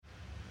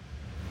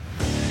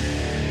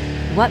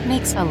What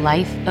makes a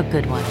life a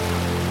good one?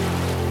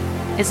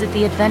 Is it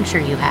the adventure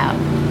you have?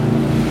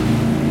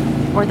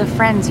 Or the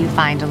friends you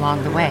find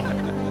along the way?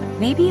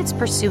 Maybe it's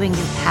pursuing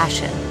your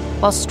passion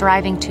while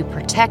striving to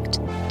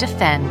protect,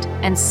 defend,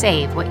 and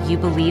save what you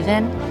believe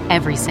in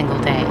every single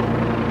day.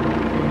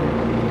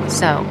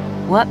 So,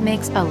 what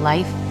makes a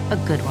life a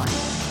good one?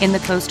 In the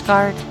Coast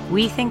Guard,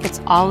 we think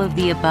it's all of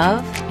the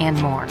above and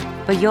more,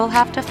 but you'll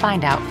have to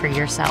find out for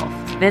yourself.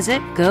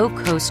 Visit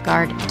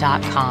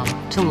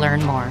gocoastguard.com to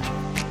learn more.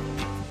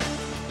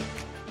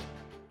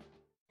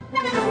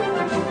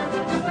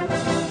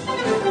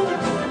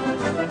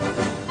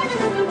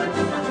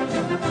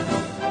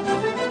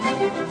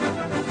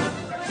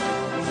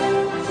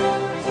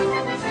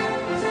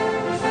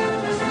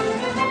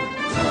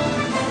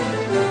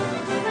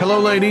 Hello,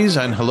 ladies,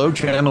 and hello,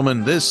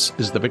 gentlemen. This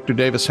is the Victor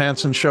Davis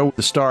Hanson Show.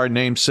 The star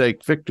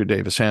namesake, Victor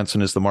Davis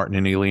Hanson, is the Martin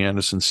and Ely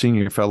Anderson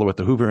Senior Fellow at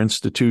the Hoover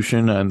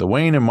Institution and the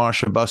Wayne and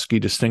Marcia Buskey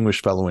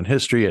Distinguished Fellow in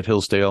History at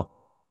Hillsdale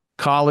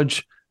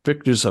College.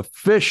 Victor's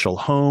official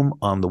home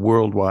on the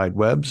World Wide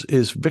Webs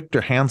is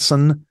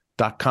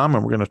victorhanson.com,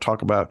 and we're going to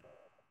talk about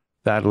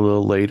that a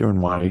little later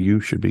and why you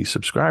should be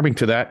subscribing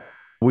to that.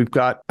 We've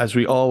got, as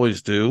we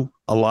always do,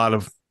 a lot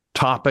of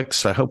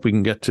topics. I hope we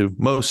can get to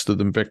most of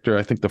them, Victor.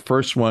 I think the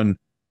first one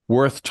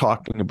worth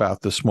talking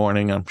about this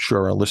morning, I'm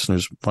sure our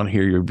listeners want to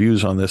hear your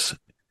views on this,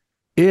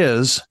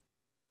 is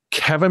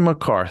Kevin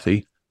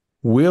McCarthy.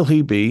 Will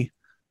he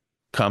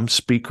become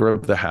Speaker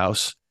of the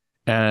House?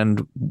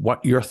 And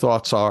what your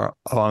thoughts are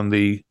on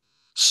the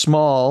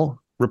small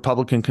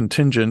Republican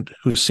contingent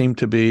who seem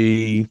to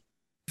be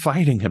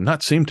fighting him.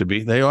 Not seem to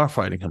be, they are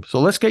fighting him. So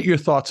let's get your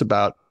thoughts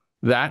about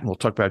that. And we'll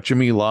talk about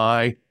Jimmy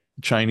Lai,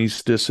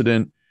 Chinese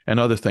dissident, and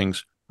other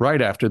things right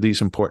after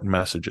these important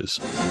messages.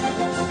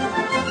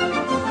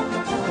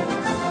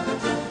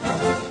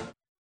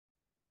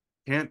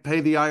 Can't pay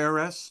the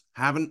IRS?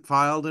 Haven't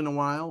filed in a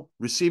while?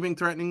 Receiving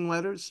threatening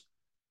letters?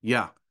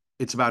 Yeah,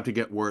 it's about to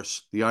get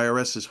worse. The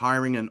IRS is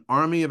hiring an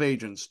army of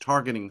agents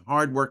targeting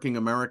hardworking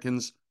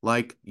Americans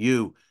like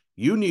you.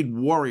 You need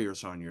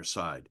warriors on your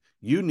side.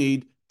 You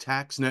need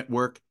Tax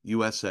Network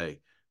USA.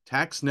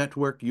 Tax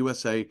Network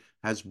USA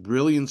has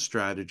brilliant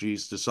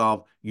strategies to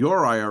solve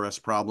your IRS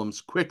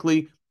problems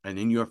quickly and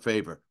in your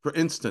favor. For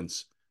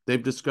instance,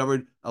 they've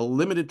discovered a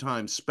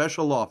limited-time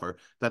special offer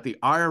that the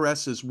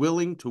IRS is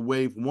willing to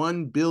waive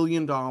 $1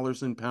 billion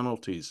in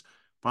penalties.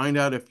 Find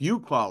out if you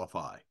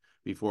qualify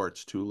before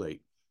it's too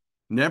late.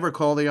 Never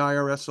call the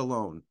IRS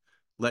alone.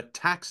 Let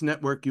Tax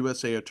Network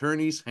USA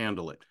attorneys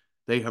handle it.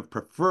 They have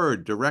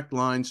preferred direct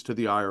lines to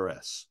the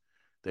IRS.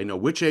 They know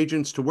which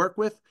agents to work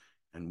with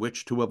and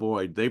which to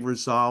avoid. They've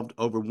resolved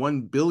over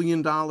 $1 billion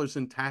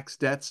in tax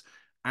debts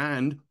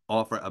and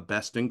offer a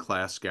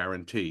best-in-class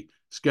guarantee.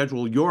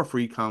 Schedule your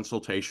free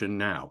consultation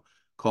now.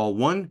 Call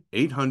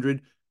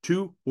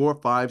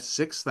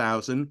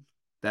 1-800-245-6000.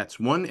 That's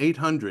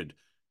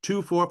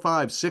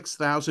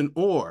 1-800-245-6000,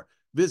 or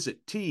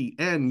visit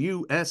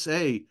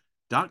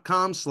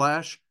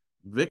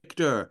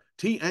tnusa.com/Victor.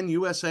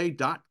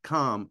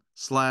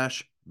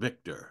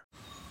 tnusa.com/Victor.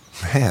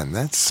 Man,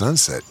 that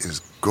sunset is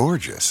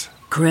gorgeous.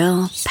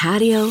 Grill,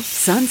 patio,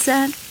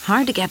 sunset.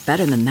 Hard to get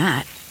better than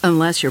that.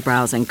 Unless you're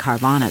browsing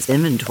Carvana's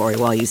inventory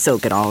while you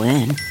soak it all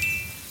in.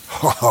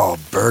 Oh,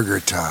 burger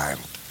time.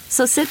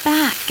 So sit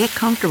back, get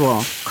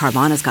comfortable.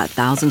 Carvana's got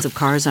thousands of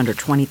cars under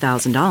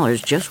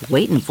 $20,000 just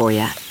waiting for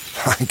you.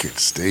 I could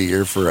stay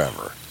here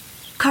forever.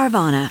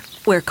 Carvana,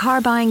 where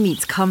car buying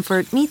meets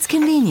comfort meets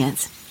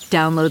convenience.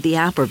 Download the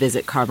app or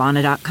visit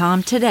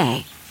Carvana.com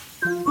today.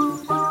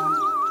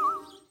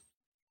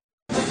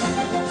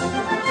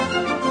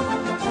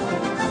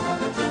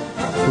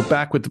 We're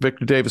back with the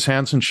Victor Davis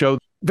Hanson Show.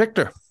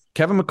 Victor,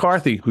 Kevin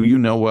McCarthy, who you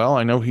know well,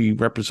 I know he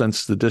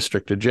represents the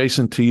district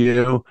adjacent to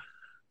you.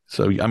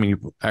 So, I mean,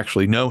 you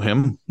actually know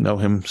him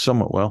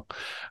somewhat well.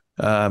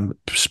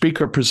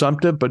 Speaker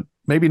presumptive, but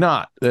maybe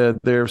not.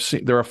 There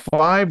are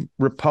 5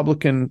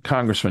 Republican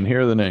congressmen.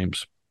 Here are the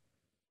names: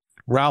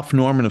 Ralph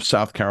Norman of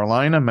South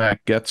Carolina,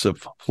 Matt Gaetz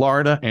of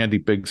Florida, Andy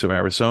Biggs of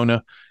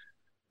Arizona,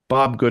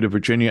 Bob Good of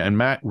Virginia, and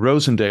Matt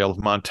Rosendale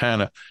of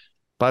Montana.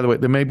 By the way,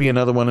 there may be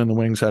another one in the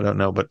wings. I don't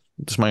know, but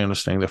it's my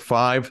understanding. There are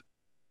 5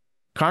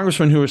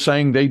 congressmen who are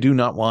saying they do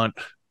not want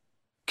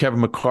Kevin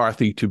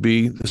McCarthy to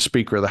be the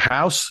Speaker of the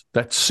House.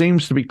 That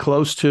seems to be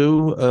close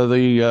to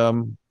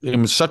it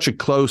was such a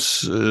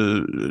close,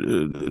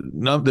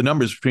 the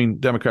numbers between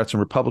Democrats and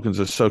Republicans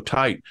are so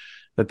tight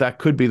that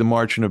could be the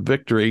margin of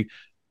victory.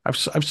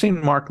 I've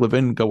seen Mark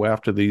Levin go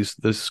after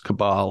this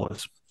cabal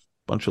as a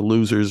bunch of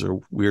losers or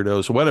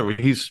weirdos or whatever.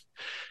 He's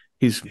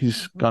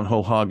gone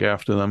whole hog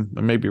after them,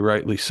 and maybe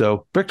rightly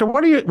so. Victor,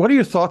 what are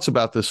your thoughts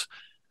about this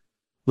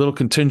little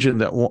contingent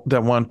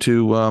that want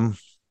to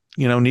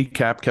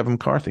kneecap Kevin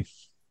McCarthy?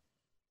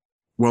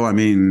 Well, I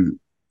mean,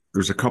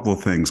 there's a couple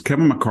of things.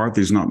 Kevin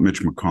McCarthy's not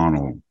Mitch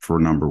McConnell, for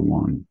number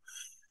one.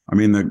 I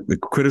mean, the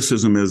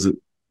criticism is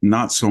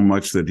not so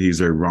much that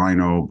he's a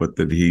rhino, but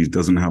that he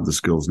doesn't have the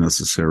skills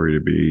necessary to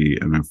be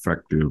an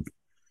effective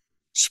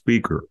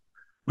speaker.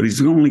 But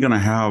he's only going to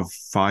have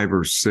 5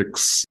 or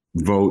 6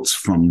 votes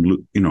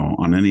from,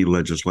 on any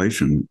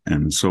legislation.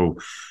 And so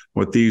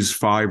what these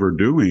five are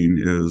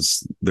doing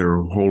is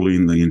they're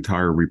holding the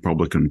entire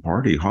Republican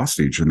Party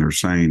hostage, and they're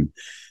saying,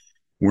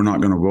 we're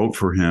not going to vote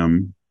for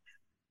him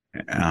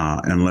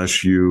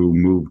unless you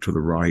move to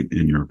the right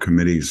in your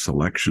committee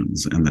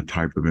selections and the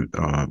type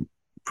of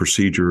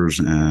procedures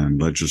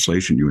and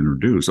legislation you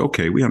introduce.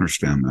 Okay, we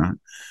understand that.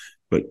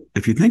 But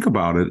if you think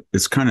about it,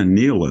 it's kind of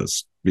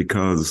nihilist,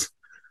 because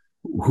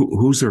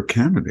who's their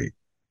candidate?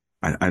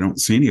 I don't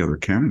see any other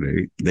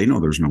candidate. They know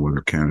there's no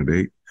other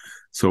candidate.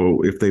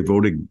 So if they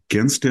vote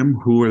against him,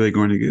 who are they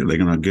going to get? Are they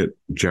going to get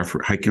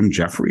Hakeem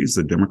Jeffries,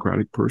 the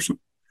Democratic person?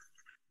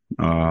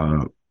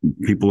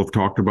 People have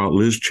talked about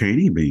Liz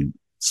Cheney being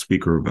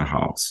Speaker of the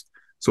House.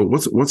 So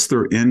what's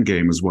their end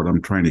game is what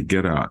I'm trying to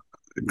get at,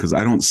 because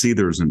I don't see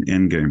there's an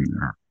end game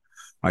there.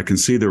 I can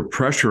see they're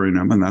pressuring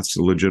them, and that's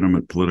a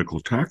legitimate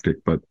political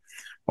tactic. But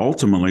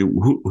ultimately,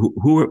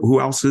 who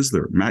else is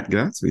there? Matt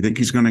Gaetz? You think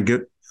he's going to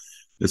get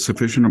a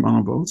sufficient amount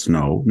of votes?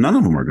 No, none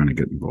of them are going to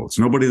get votes.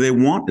 Nobody they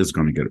want is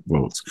going to get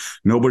votes.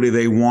 Nobody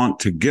they want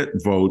to get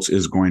votes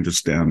is going to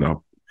stand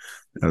up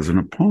as an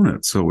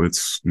opponent. So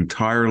it's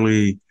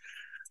entirely,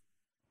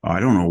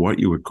 I don't know what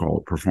you would call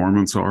it,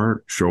 performance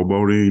art,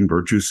 showboating,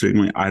 virtue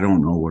signaling. I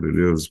don't know what it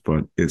is,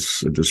 but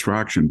it's a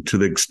distraction to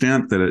the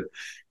extent that it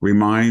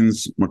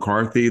reminds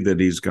McCarthy that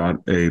he's got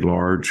a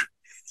large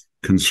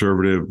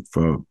conservative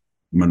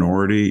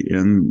minority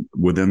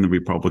within the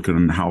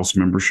Republican House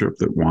membership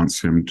that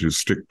wants him to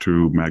stick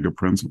to MAGA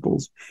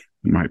principles.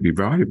 It might be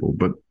valuable,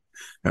 but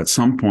at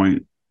some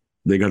point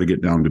they got to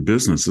get down to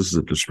business. This is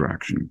a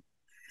distraction.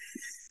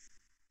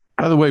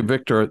 By the way,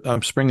 Victor,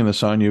 I'm springing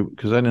this on you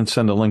because I didn't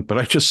send a link, but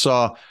I just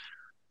saw a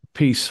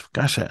piece.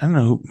 Gosh, I don't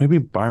know, maybe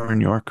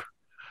Byron York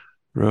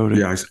wrote it.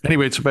 Yeah.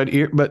 Anyway, it's about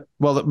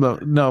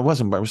no, it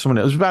wasn't Byron. Someone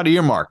else. It was about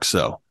earmarks,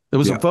 though. There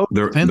was a vote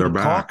in the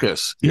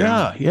caucus.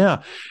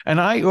 Yeah.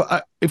 And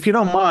I, if you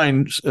don't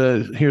mind,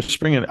 here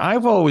springing,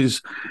 I've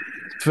always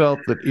felt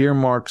that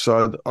earmarks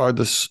are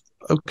this.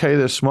 Okay,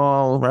 they're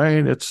small,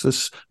 right? It's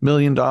this $1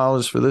 million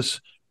for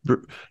this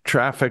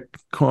traffic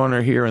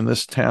corner here in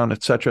this town,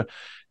 etc.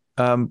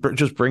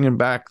 Just bringing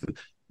back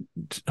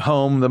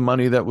home the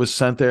money that was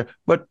sent there.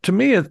 But to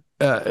me,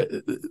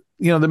 the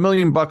 $1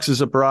 million is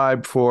a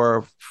bribe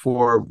for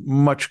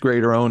much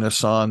greater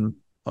onus on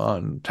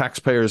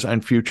taxpayers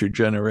and future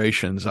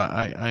generations.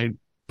 I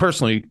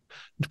personally,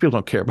 people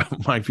don't care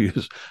about my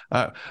views.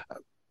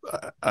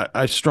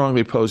 I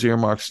strongly oppose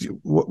earmarks.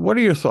 What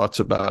are your thoughts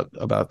about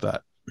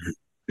that?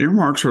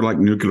 Earmarks are like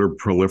nuclear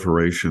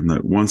proliferation,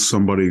 that once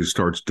somebody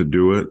starts to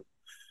do it,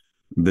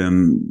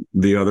 then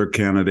the other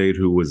candidate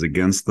who was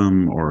against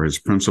them or his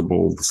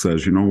principal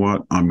says, you know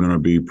what, I'm going to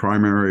be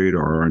primaried,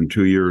 or in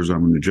 2 years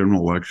I'm in the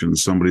general election.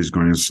 Somebody's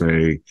going to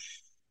say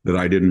that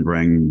I didn't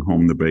bring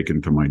home the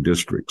bacon to my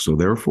district. So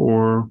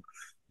therefore,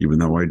 even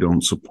though I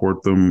don't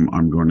support them,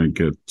 I'm going to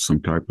get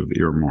some type of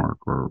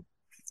earmark or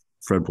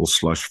federal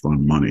slush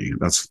fund money.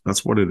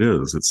 That's what it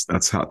is.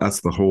 That's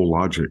the whole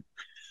logic.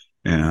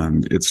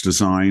 And it's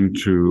designed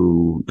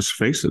to, let's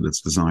face it,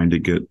 it's designed to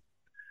get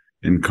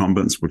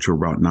incumbents, which are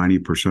about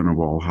 90% of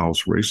all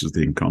House races,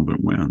 the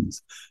incumbent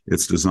wins.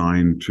 It's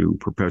designed to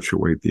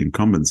perpetuate the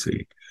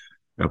incumbency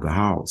of the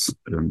House.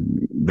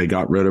 And they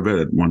got rid of it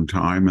at one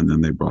time, and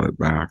then they brought it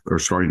back. They're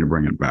starting to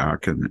bring it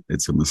back, and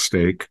it's a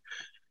mistake.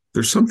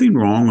 There's something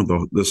wrong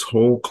with this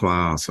whole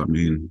class. I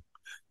mean,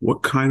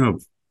 what kind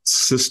of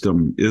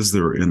system is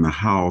there in the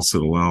House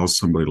that allows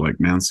somebody like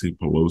Nancy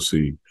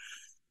Pelosi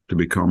to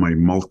become a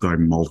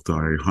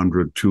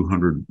multi-100,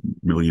 200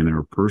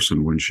 millionaire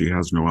person when she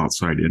has no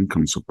outside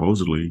income,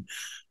 supposedly,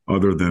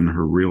 other than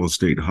her real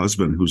estate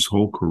husband, whose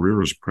whole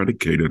career is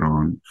predicated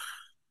on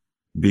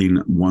being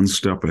one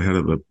step ahead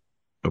of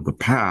the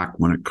pack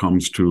when it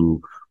comes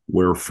to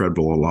where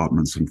federal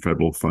allotments and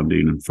federal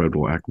funding and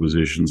federal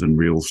acquisitions and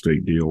real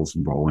estate deals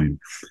involving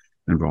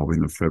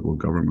the federal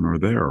government are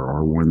there,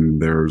 or when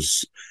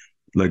there's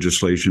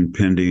legislation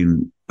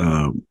pending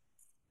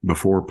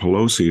before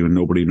Pelosi and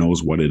nobody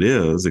knows what it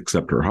is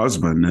except her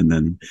husband, and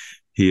then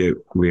he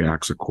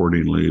reacts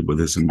accordingly with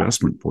his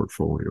investment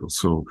portfolio.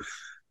 So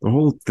the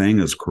whole thing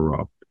is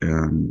corrupt,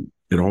 and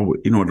it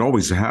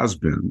always has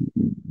been.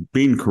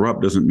 Being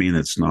corrupt doesn't mean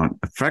it's not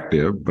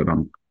effective, but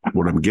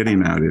what I'm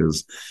getting at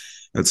is,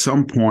 at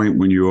some point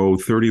when you owe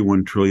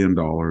 $31 trillion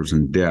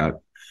in debt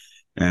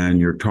and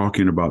you're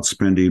talking about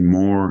spending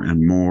more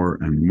and more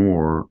and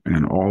more,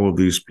 and all of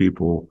these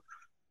people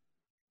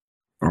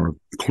are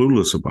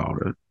clueless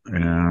about it,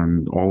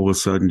 and all of a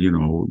sudden,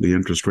 the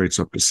interest rate's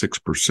up to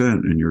 6%,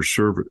 and you're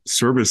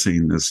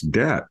servicing this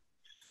debt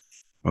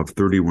of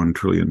 $31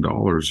 trillion,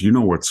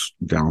 what's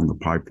down the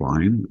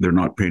pipeline. They're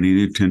not paying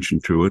any attention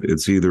to it.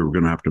 It's either we're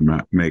going to have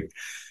to make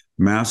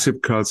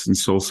massive cuts in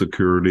Social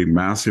Security,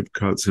 massive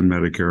cuts in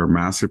Medicare,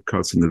 massive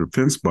cuts in the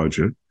defense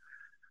budget,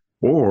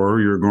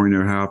 or you're going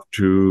to have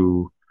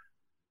to,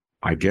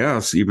 I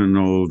guess, even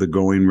though the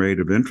going rate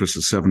of interest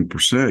is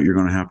 7%, you're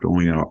going to have to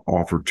only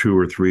offer 2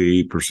 or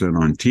 3%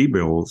 on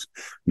T-bills.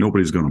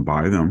 Nobody's going to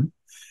buy them,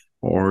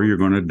 or you're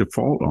going to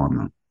default on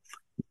them.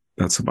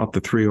 that's about the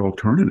three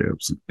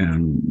alternatives,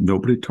 and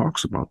nobody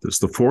talks about this.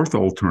 The fourth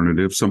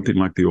alternative, something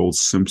like the old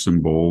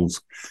Simpson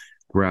Bowles,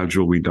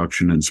 gradual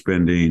reduction in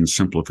spending,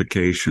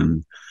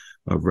 simplification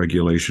of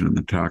regulation in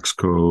the tax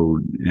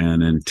code,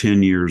 and in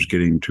 10 years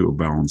getting to a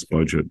balanced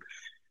budget.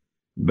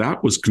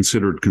 That was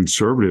considered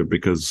conservative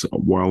because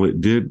while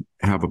it did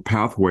have a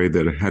pathway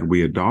that had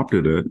we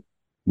adopted it,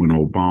 when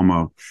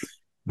Obama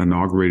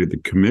inaugurated the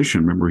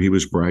commission, remember he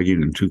was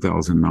bragging in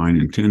 2009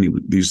 and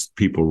 10, these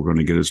people were going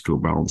to get us to a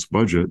balanced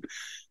budget.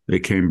 They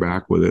came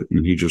back with it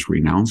and he just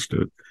renounced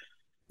it,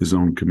 his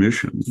own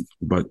commission.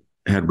 But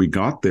had we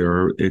got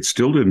there, it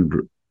still did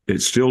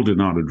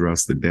not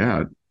address the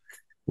debt.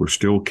 We're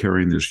still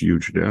carrying this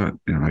huge debt.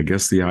 And I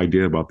guess the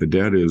idea about the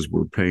debt is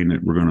we're paying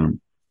it, we're going to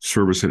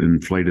service it in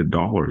inflated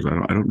dollars.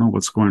 I don't know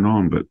what's going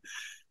on, but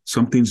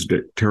something's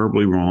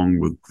terribly wrong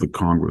with the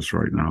Congress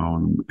right now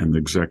and the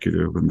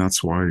executive. And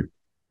that's why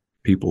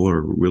people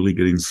are really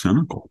getting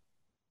cynical.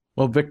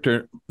 Well,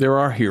 Victor, there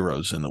are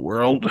heroes in the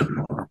world,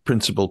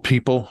 principled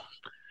people.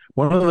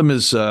 One of them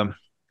is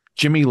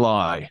Jimmy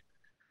Lai.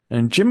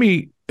 And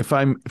Jimmy, if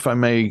I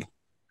may,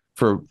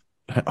 for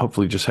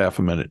hopefully just half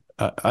a minute,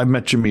 I've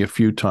met Jimmy a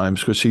few times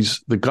because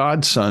he's the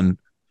godson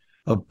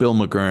of Bill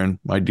McGurn,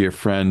 my dear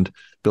friend.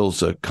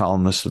 Bill's a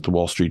columnist at the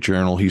Wall Street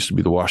Journal. He used to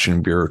be the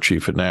Washington bureau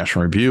chief at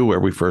National Review, where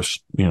we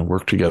first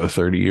worked together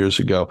 30 years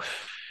ago.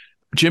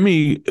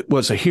 Jimmy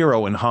was a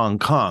hero in Hong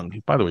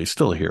Kong. By the way, he's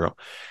still a hero.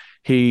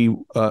 He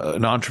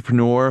an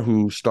entrepreneur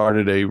who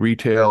started a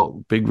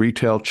big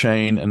retail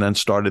chain, and then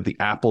started the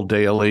Apple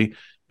Daily,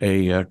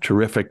 a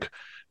terrific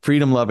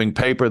freedom-loving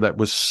paper that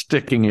was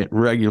sticking it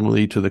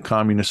regularly to the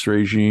communist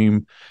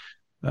regime.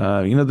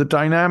 The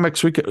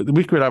dynamics, we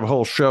could have a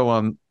whole show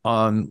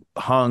on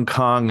Hong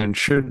Kong, and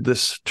should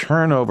this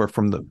turnover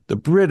from the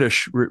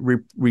British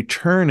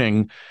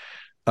returning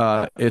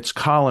its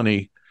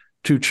colony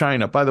to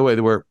China. By the way,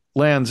 there were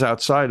lands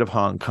outside of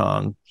Hong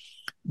Kong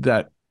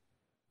that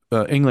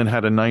England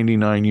had a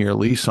 99-year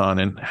lease on,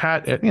 and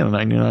had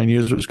 99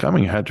 years was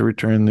coming, had to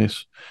return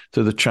this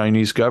to the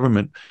Chinese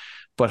government.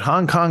 But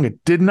Hong Kong,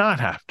 it did not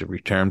have to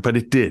return, but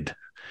it did.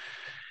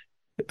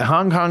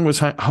 Hong Kong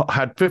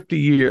had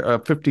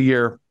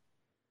 50-year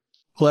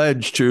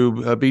pledge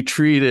to be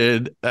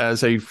treated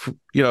as a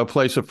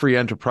place of free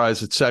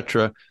enterprise,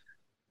 etc.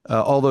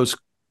 All those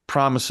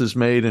promises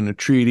made in a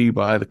treaty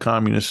by the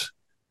communist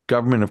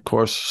government, of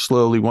course,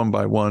 slowly one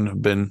by one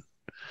have been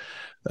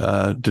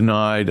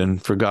denied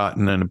and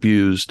forgotten and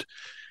abused.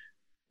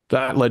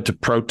 That led to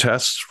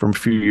protests from a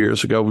few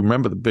years ago. We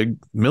remember the big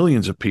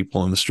millions of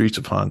people in the streets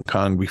of Hong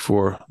Kong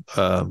before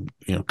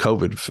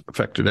COVID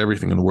affected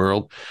everything in the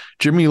world.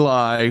 Jimmy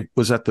Lai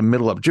was at the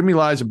middle of it. Jimmy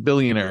Lai is a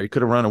billionaire. He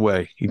could have run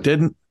away. He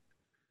didn't.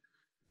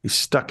 He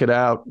stuck it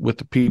out with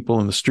the people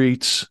in the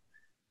streets.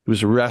 He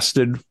was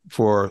arrested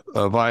for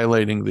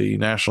violating the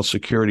national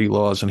security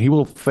laws, and he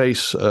will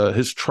face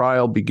his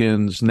trial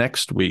begins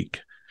next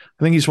week.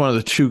 I think he's one of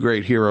the two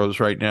great heroes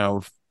right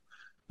now.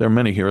 There are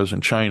many heroes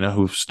in China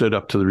who've stood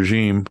up to the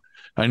regime.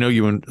 I know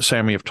you and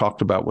Sammy have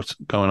talked about what's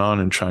going on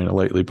in China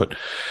lately, but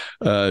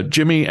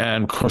Jimmy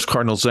and, of course,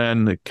 Cardinal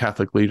Zen, the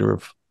Catholic leader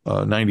of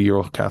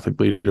 90-year-old Catholic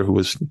leader who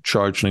was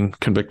charged and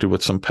convicted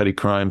with some petty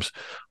crimes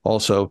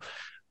also.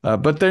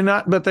 But they're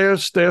not. But they're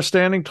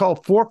standing tall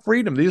for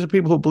freedom. These are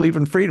people who believe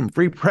in freedom,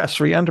 free press,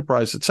 free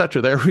enterprise,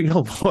 etc. Their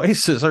real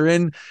voices are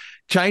in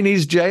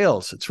Chinese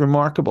jails. It's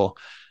remarkable.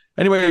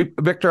 Anyway,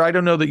 Victor, I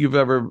don't know that you've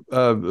ever.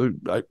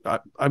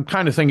 I'm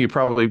kind of thinking you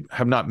probably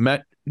have not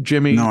met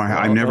Jimmy. No,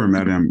 I never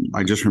met him.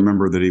 I just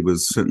remember that he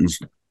was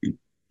sentenced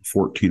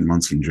 14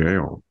 months in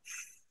jail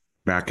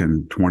back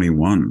in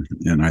 21,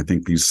 and I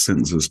think these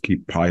sentences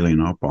keep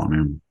piling up on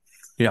him.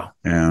 Yeah,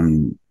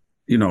 and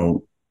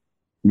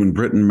when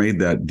Britain made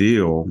that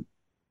deal,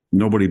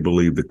 nobody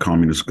believed the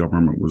communist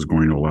government was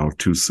going to allow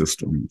two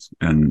systems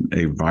and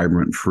a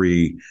vibrant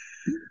free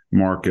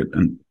market,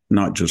 and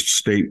not just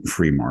state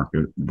free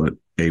market, but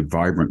a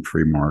vibrant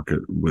free market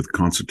with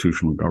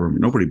constitutional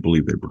government. Nobody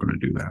believed they were going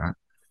to do that.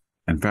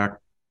 In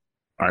fact,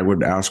 I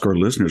would ask our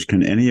listeners,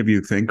 can any of you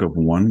think of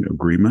one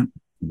agreement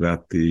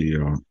that the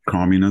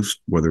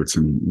communists, whether it's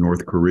in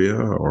North Korea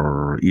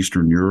or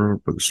Eastern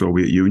Europe or the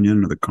Soviet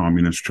Union or the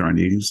communist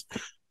Chinese,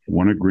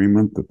 one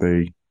agreement that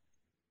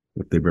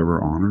they've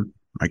ever honored?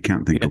 I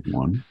can't think of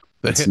one.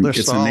 The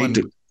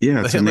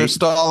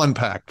Hitler-Stalin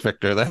Pact,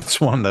 Victor.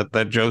 That's one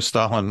that Joe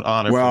Stalin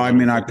honored. Well, I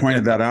mean, I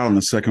pointed that out in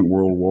the Second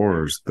World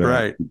Wars. That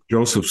right.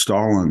 Joseph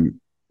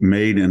Stalin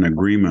made an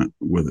agreement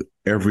with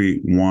every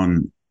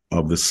one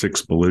of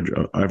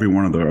the every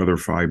one of the other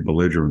five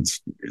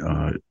belligerents.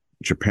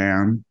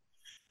 Japan,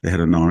 they had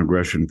a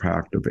non-aggression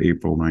pact of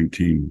April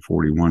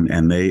 1941,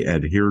 and they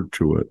adhered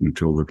to it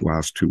until the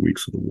last 2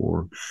 weeks of the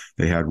war.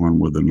 They had one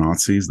with the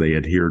Nazis. They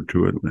adhered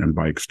to it, and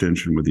by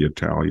extension with the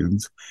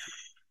Italians.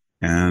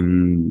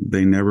 And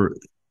they never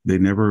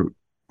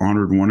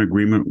honored one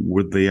agreement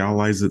with the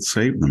allies that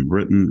saved them,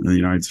 Britain and the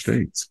United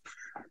States.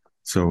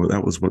 So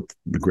that was what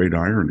the great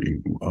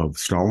irony of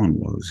Stalin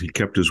was. He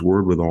kept his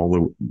word with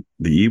all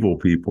the evil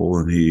people,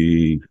 and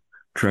he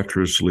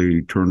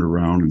treacherously turned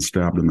around and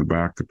stabbed in the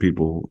back the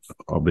people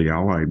of the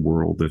Allied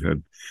world that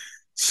had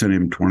sent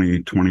him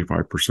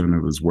 25%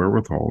 of his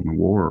wherewithal in the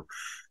war.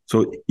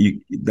 So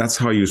that's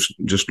how you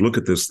just look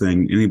at this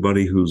thing.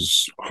 Anybody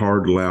who's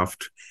hard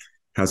left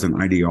has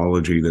an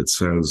ideology that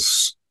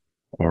says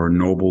our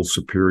noble,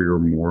 superior,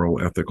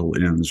 moral, ethical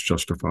ends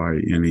justify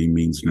any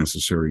means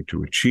necessary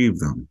to achieve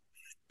them.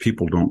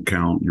 People don't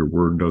count. Your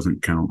word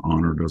doesn't count.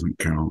 Honor doesn't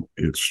count.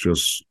 It's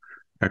just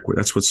equity.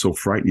 That's what's so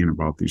frightening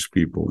about these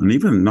people. And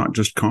even not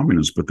just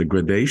communists, but the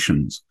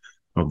gradations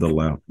of the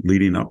left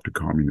leading up to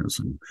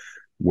communism,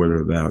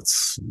 whether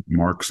that's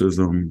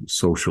Marxism,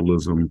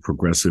 socialism,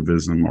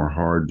 progressivism, or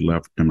hard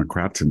left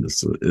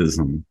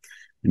democratism.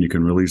 And you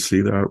can really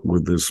see that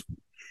with this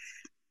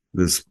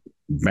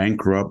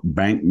bankrupt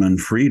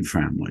Bankman-Fried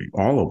family,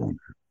 all of them.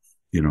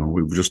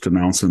 We've just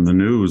announced in the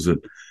news that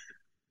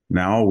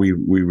now we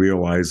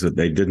realize that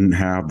they didn't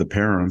have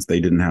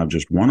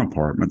just one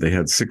apartment. They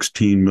had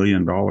 $16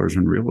 million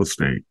in real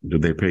estate.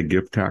 Did they pay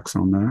gift tax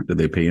on that? Did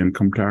they pay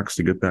income tax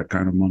to get that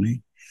kind of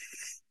money?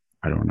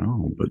 I don't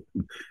know. But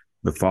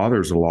the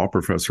father's a law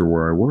professor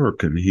where I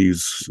work, and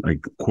he's a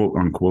quote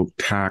unquote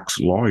tax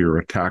lawyer,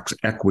 a tax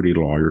equity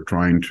lawyer,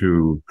 trying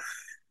to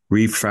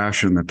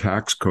refashion the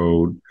tax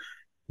code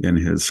in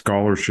his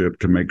scholarship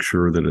to make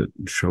sure that it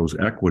shows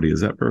equity.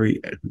 Does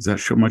that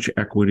show much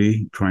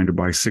equity, trying to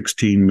buy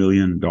 $16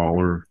 million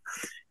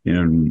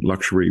in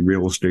luxury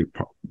real estate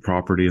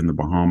property in the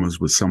Bahamas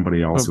with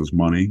somebody else's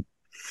money?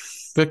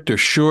 Victor,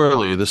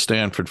 surely the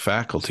Stanford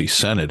Faculty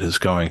Senate is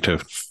going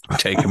to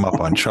take him up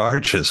on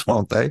charges,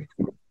 won't they?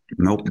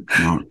 Nope,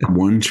 not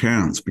one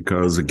chance,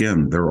 because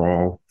again,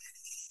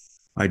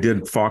 I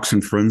did Fox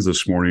and Friends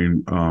this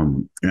morning,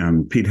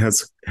 and Pete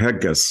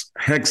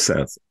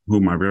Hegseth,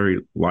 whom I very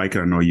like,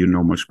 I know you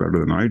know much better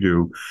than I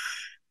do,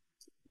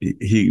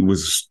 he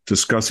was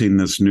discussing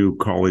this new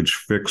College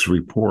Fix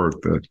report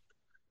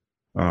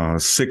that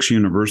 6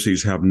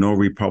 universities have no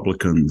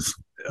Republicans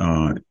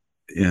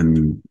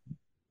in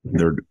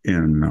their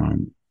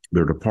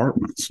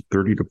departments,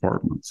 30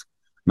 departments,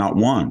 not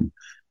one.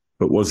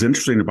 But what's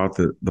interesting about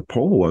the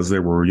poll was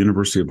there were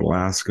University of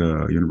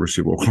Alaska,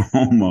 University of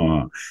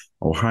Oklahoma,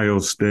 Ohio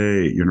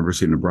State,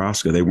 University of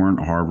Nebraska. They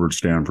weren't Harvard,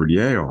 Stanford,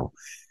 Yale.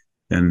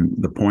 And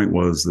the point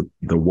was that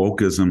the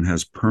wokeism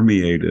has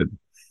permeated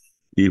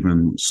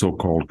even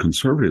so-called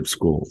conservative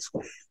schools.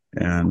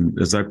 And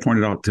as I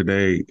pointed out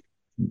today,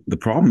 the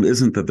problem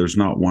isn't that there's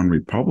not one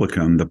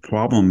Republican. The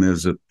problem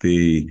is that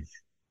the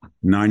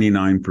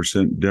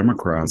 99%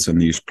 Democrats in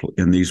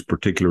these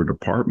particular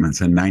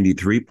departments and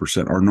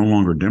 93% are no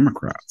longer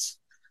Democrats.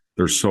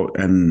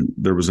 And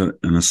there was an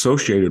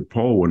associated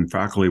poll when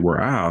faculty were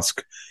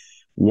asked,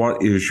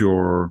 what is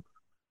your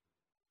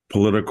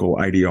political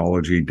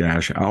ideology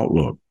 -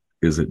 outlook?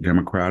 Is it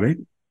Democratic,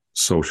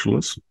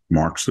 Socialist,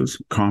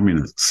 Marxist,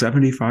 Communist?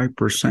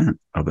 75%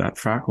 of that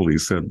faculty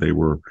said they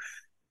were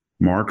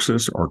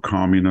Marxist or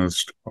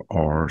Communist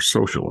or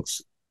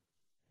Socialist.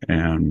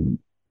 And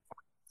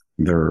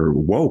they're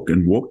woke,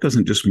 and woke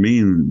doesn't just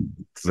mean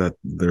that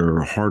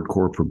they're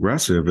hardcore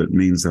progressive. It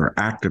means they're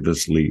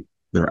activist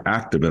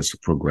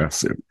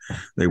progressive.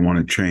 They want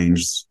to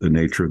change the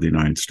nature of the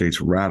United States,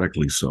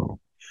 radically so.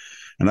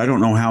 And I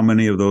don't know how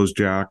many of those,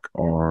 Jack,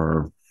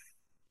 are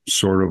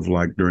sort of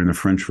like during the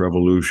French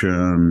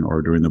Revolution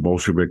or during the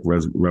Bolshevik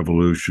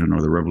Revolution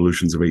or the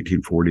revolutions of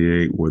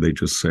 1848, where they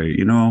just say,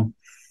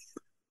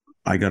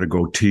 I got to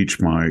go teach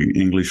my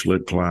English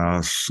lit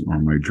class or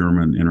my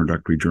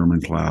introductory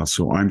German class,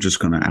 so I'm just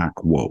going to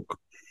act woke.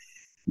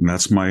 And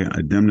that's my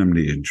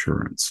indemnity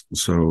insurance,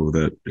 so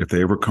that if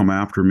they ever come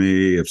after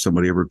me, if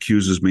somebody ever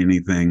accuses me of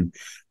anything,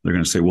 they're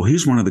going to say, well,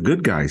 he's one of the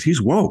good guys.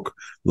 He's woke.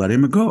 Let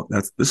him go.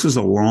 This is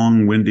a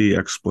long-winded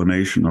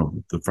explanation of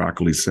the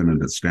faculty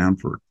senate at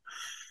Stanford.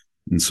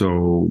 And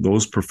so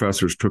those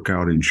professors took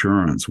out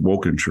insurance,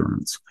 woke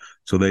insurance.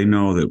 So they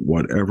know that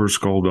whatever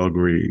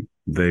skullduggery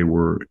they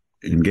were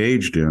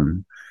engaged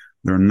in,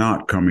 they're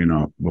not coming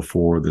up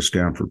before the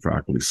Stanford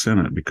Faculty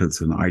Senate because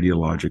it's an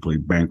ideologically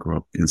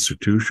bankrupt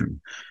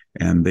institution.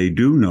 And they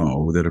do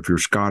know that if you're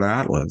Scott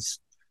Atlas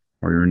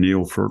or you're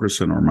Neil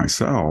Ferguson or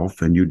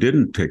myself and you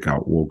didn't take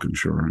out woke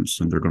insurance,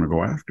 then they're going to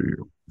go after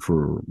you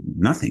for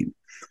nothing.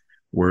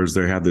 Whereas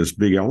they have this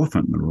big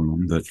elephant in the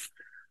room that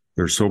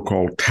their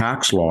so-called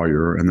tax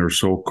lawyer and their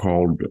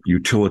so-called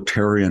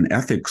utilitarian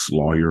ethics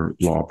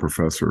law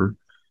professor,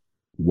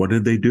 what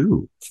did they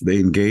do? They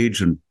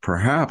engaged in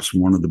perhaps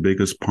one of the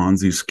biggest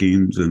Ponzi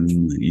schemes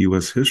in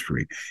U.S.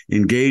 history.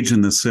 Engaged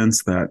in the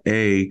sense that,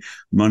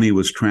 money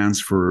was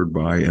transferred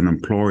by an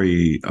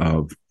employee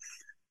of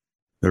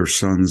their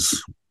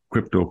son's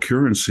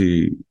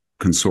cryptocurrency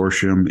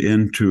consortium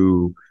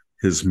into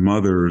his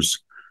mother's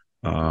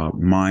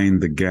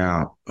Mind the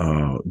Gap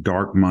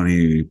dark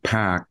money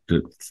pact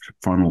that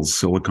funnels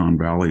Silicon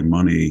Valley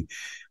money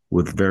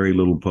with very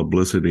little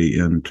publicity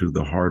into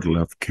the hard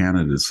left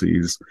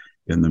candidacies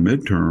in the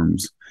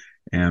midterms.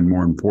 And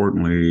more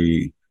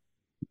importantly,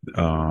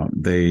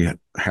 they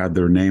had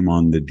their name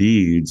on the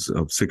deeds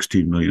of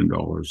 $16 million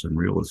in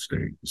real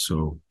estate.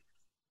 So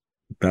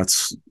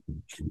that's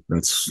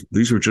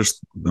these are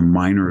just the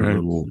minor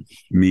little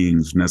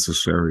means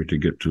necessary to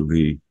get to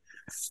the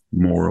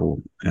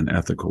moral and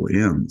ethical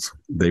ends,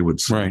 they would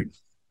say. Right.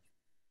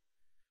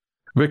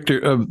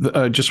 Victor,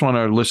 I just want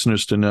our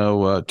listeners to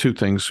know two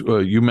things.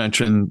 You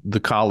mentioned the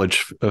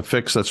College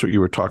Fix. That's what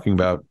you were talking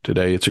about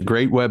today. It's a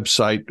great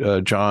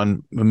website.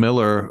 John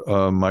Miller,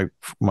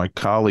 my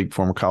colleague,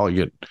 former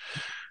colleague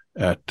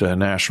at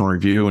National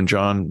Review, and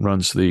John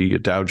runs the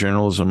Dow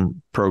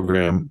Journalism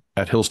program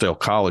at Hillsdale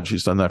College.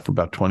 He's done that for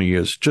about 20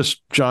 years.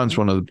 John's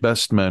one of the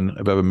best men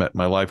I've ever met in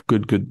my life.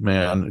 Good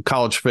man.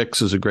 College Fix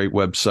is a great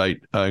website.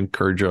 I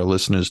encourage our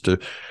listeners to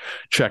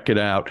check it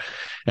out.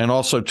 And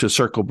also, to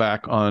circle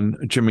back on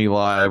Jimmy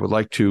Lai, I would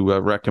like to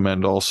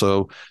recommend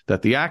also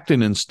that the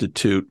Acton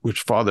Institute,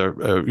 which Father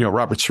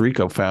Robert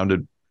Sirico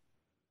founded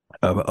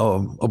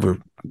over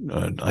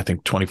I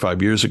think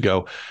 25 years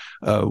ago,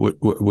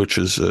 which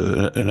is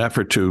an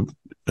effort to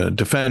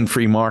defend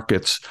free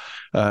markets,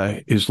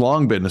 has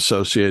long been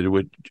associated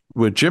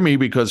with Jimmy,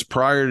 because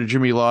prior to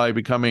Jimmy Lai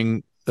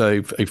becoming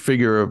a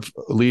figure of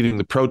leading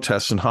the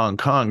protests in Hong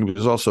Kong, he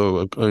was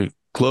also a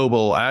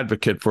global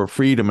advocate for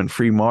freedom and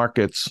free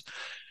markets,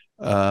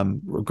 a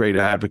great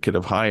advocate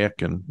of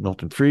Hayek and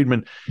Milton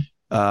Friedman.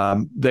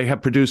 They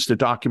have produced a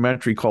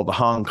documentary called The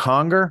Hong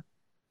Konger.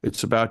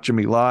 It's about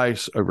Jimmy Lai.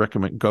 I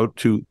recommend go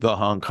to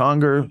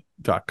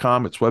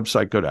thehongkonger.com. Its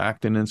website, go to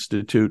Acton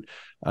Institute.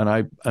 And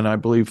I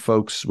believe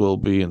folks will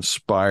be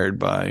inspired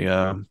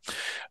by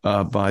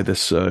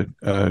this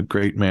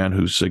great man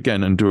who's,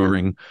 again,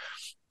 enduring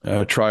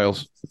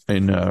trials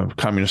in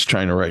communist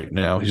China right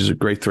now. He's a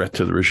great threat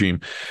to the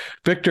regime.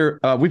 Victor,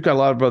 we've got a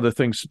lot of other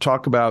things to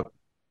talk about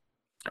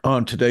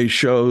on today's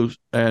show,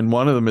 and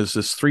one of them is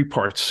this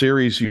 3-part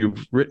series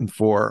you've written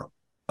for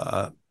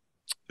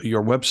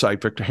your website,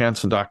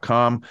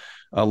 victorhanson.com,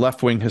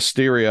 Left-Wing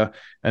Hysteria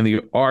and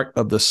the Art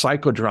of the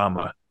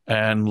Psychodrama.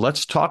 And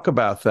let's talk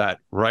about that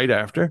right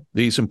after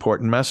these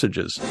important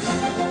messages.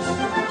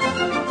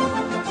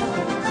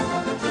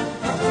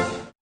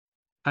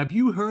 Have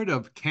you heard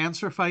of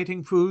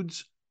cancer-fighting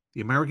foods?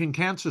 The American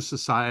Cancer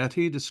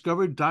Society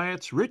discovered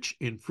diets rich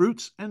in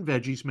fruits and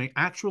veggies may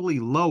actually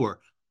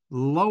lower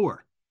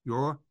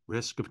your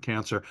risk of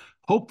cancer.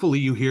 Hopefully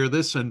you hear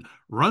this and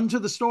run to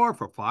the store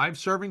for 5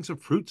 servings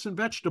of fruits and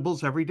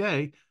vegetables every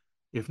day.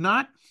 If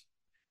not,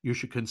 you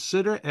should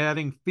consider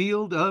adding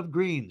Field of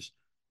Greens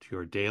to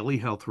your daily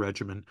health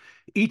regimen.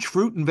 Each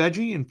fruit and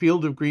veggie in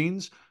Field of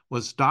Greens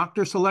was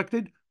doctor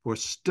selected for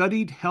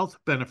studied health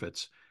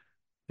benefits.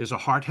 There's a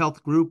heart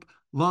health group,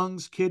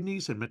 lungs,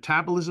 kidneys, and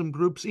metabolism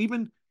groups,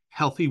 even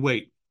healthy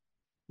weight.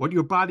 What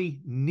your body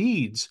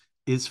needs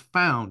is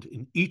found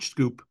in each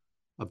scoop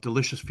of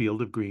delicious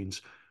Field of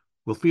Greens.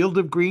 Will Field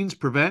of Greens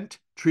prevent,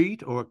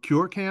 treat, or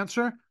cure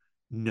cancer?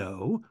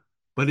 No,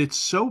 but it's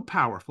so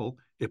powerful,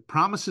 it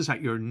promises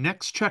at your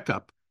next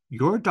checkup,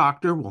 your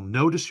doctor will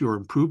notice your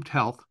improved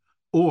health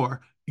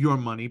or your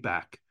money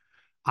back.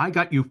 I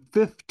got you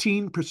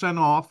 15%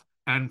 off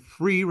and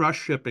free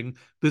rush shipping.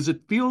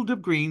 Visit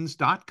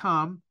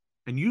fieldofgreens.com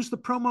and use the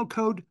promo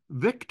code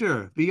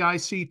VICTOR,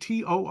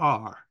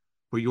 VICTOR,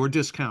 for your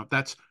discount.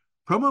 That's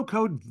promo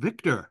code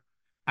VICTOR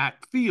at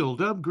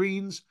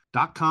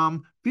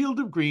fieldofgreens.com,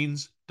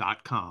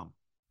 fieldofgreens.com.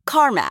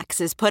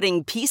 CarMax is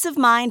putting peace of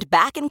mind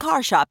back in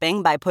car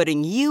shopping by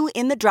putting you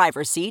in the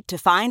driver's seat to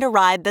find a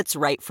ride that's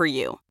right for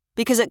you.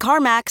 Because at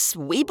CarMax,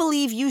 we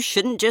believe you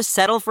shouldn't just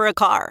settle for a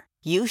car.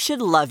 You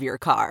should love your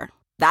car.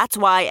 That's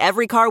why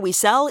every car we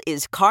sell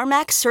is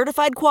CarMax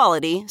certified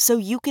quality, so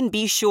you can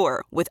be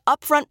sure with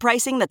upfront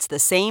pricing that's the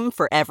same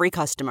for every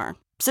customer.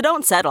 So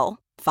don't settle.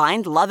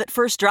 Find love at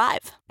first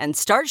drive and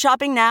start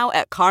shopping now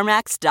at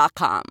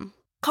CarMax.com.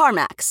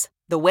 CarMax,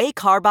 the way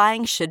car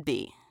buying should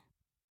be.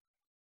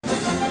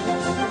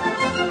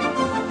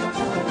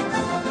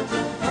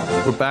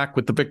 We're back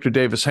with the Victor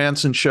Davis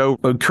Hanson Show.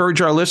 I encourage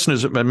our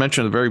listeners, I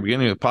mentioned at the very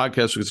beginning of the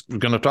podcast, we're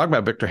going to talk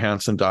about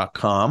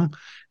victorhanson.com.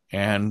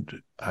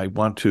 And I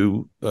want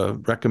to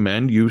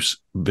recommend you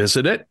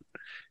visit it,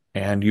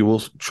 and you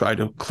will try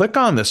to click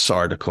on this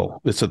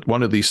article. It's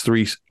one of these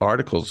 3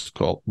 articles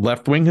called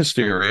Left-Wing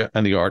Hysteria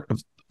and the Art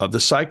of the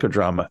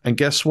Psychodrama. And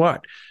guess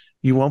what?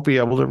 You won't be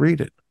able to read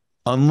it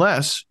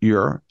unless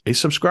you're a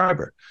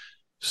subscriber.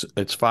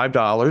 It's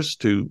 $5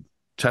 to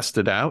test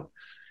it out,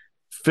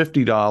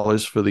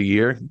 $50 for the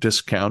year,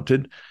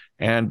 discounted.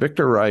 And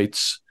Victor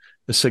writes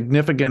a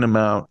significant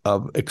amount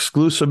of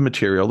exclusive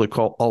material they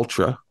call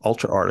ultra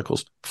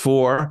articles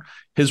for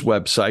his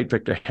website,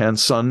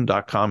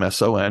 victorhanson.com,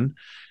 S-O-N.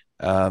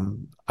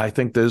 I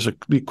think there's the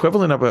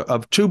equivalent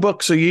of 2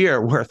 books a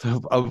year worth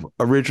of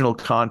original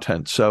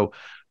content. So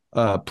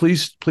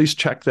please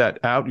check that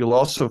out. You'll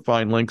also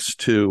find links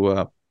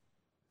to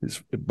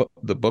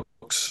the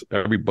books,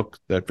 every book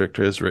that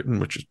Victor has written,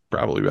 which is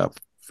probably about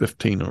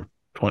 15 or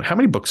 20. How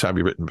many books have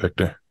you written,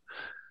 Victor?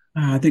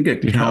 I think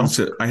it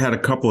counts. I had a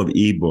couple of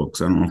ebooks.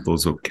 I don't know if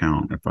those will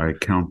count. If I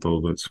count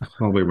those, it's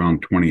probably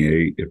around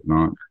 28, if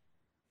not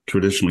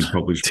traditionally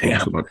published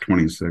books, about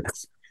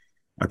 26.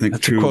 I think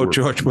that's 2 a quote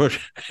George Bush.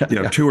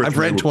 Yeah, 2 or 3. I've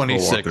read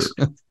 26.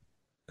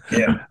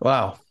 Yeah.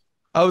 Wow.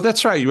 Oh,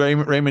 that's right.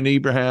 Raymond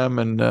Ibrahim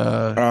and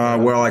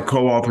well, I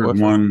co-authored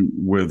one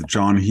with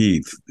John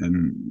Heath,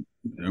 and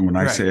when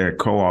I Right. say I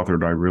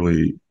co-authored,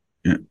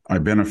 I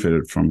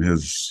benefited from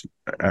his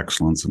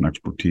excellence and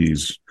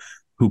expertise.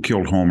 Who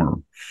Killed Homer?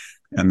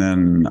 And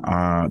then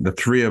the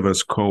three of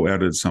us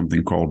co-edited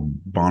something called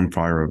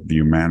Bonfire of the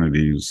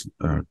Humanities,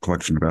 a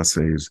collection of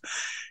essays.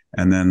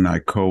 And then I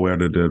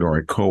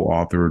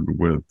co-authored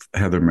with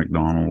Heather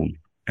McDonald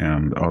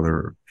and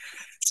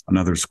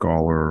another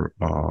scholar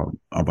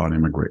about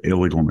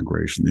illegal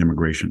immigration, the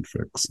immigration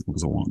fix.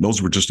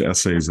 Those were just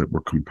essays that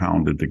were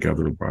compounded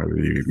together by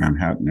the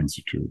Manhattan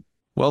Institute.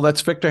 Well,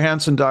 that's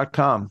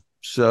victorhansen.com.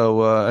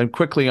 So, and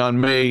quickly on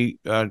me,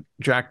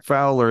 Jack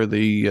Fowler,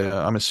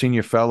 I'm a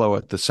senior fellow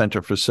at the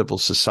Center for Civil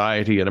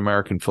Society at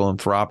American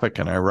Philanthropic,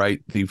 and I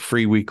write the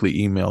free weekly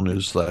email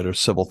newsletter,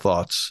 Civil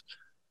Thoughts.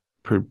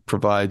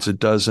 Provides a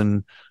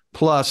dozen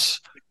plus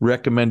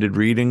recommended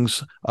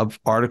readings of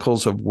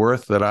articles of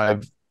worth that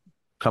I've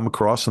come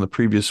across in the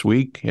previous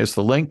week. Here's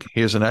the link.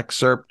 Here's an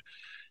excerpt.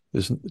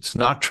 It's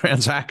not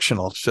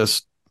transactional. It's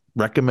just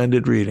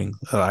recommended reading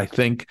that I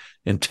think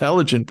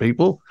intelligent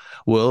people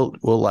will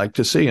like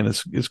to see, and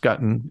it's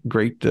gotten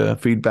great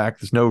feedback.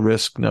 There's no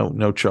risk,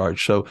 no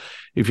charge. So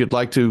if you'd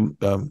like to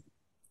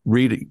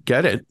read it,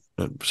 get it,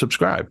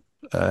 subscribe.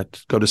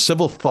 Go to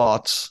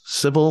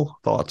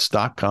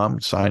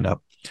civilthoughts.com, sign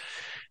up.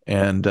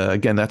 And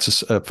again,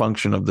 that's a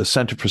function of the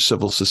Center for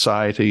Civil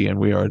Society, and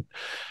we are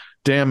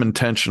damn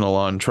intentional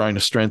on trying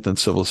to strengthen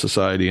civil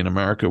society in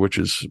America, which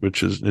is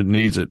it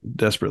needs it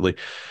desperately.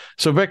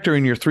 So, Victor,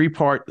 in your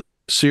 3-part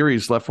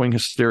series, Left-Wing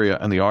Hysteria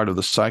and the Art of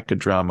the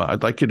Psychodrama,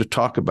 I'd like you to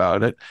talk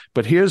about it.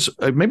 But here's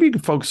maybe you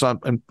can focus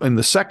on in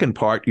the second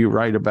part you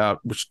write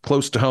about, which is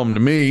close to home to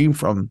me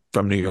from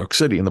New York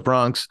City in the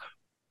Bronx.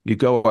 You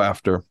go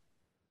after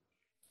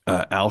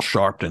Al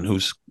Sharpton,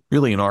 who's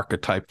really an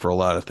archetype for a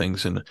lot of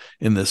things in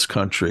this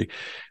country.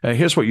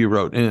 Here's what you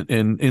wrote: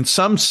 in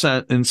some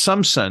sense,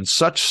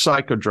 such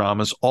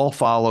psychodramas all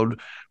followed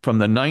from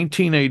the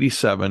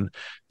 1987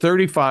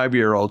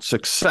 35-year-old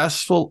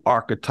successful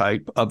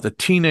archetype of the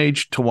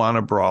teenage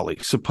Tawana Brawley,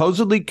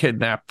 supposedly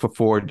kidnapped for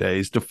 4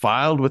 days,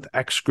 defiled with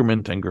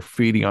excrement and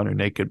graffiti on her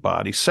naked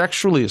body,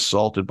 sexually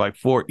assaulted by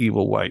 4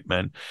 evil white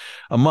men.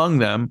 Among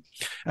them,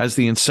 as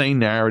the insane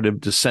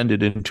narrative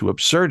descended into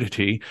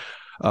absurdity,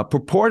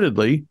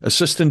 purportedly,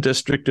 Assistant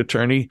District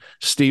Attorney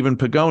Stephen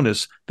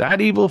Pagonis.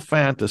 That evil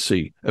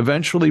fantasy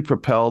eventually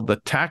propelled the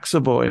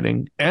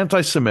tax-avoiding,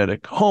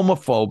 anti-Semitic,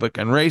 homophobic,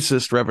 and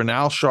racist Reverend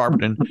Al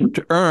Sharpton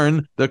to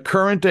earn the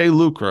current-day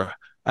lucre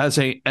as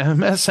a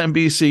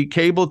MSNBC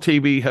cable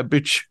TV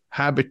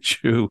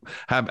habitue,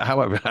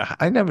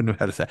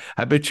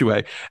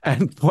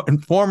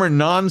 and former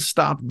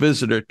nonstop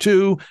visitor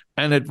to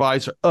and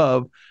advisor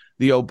of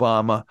the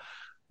Obama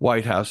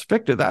White House.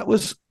 Victor, that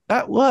was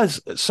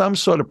some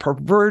sort of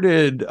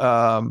perverted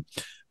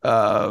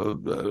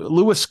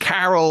Lewis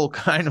Carroll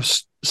kind of.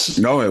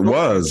 No, it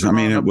was. I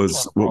mean, it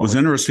was. What was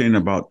interesting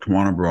about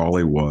Tawana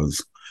Brawley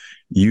was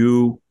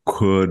you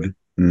could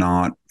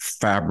not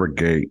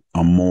fabricate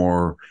a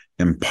more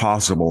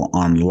impossible,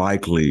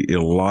 unlikely,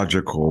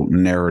 illogical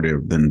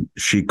narrative than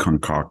she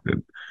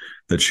concocted.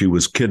 That she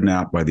was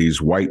kidnapped by these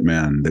white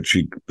men.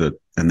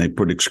 And they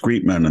put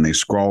excrement and they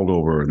scrawled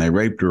over her and they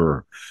raped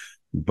her.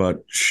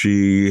 But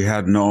she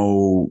had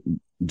no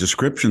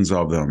descriptions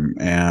of them,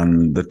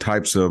 and the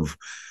types of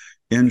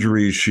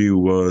injuries she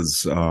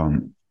was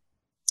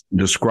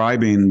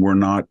describing were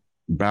not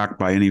backed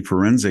by any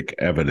forensic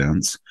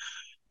evidence.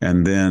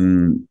 And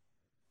then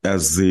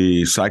as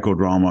the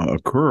psychodrama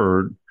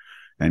occurred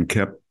and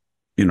kept,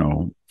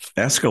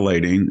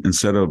 escalating,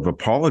 instead of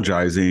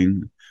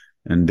apologizing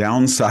and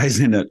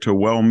downsizing it to,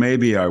 well,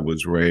 maybe I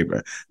was raped,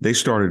 they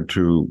started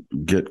to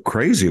get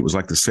crazy. It was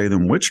like the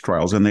Salem witch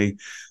trials. And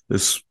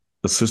this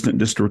assistant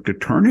district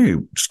attorney,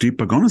 Steve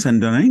Pagonis, hadn't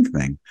done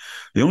anything.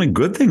 The only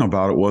good thing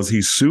about it was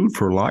he sued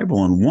for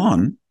libel and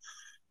won.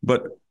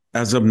 But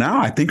as of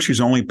now, I think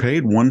she's only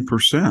paid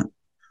 1%.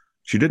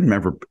 She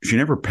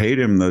never paid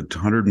him the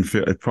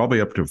 150,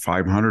 probably up to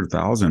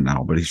 500,000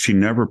 now, but she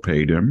never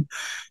paid him.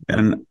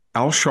 And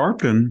Al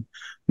Sharpton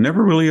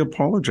never really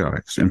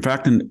apologized. In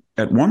fact,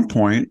 at one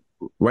point,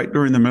 right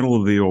during the middle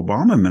of the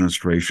Obama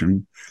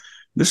administration,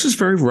 this is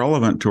very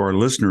relevant to our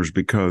listeners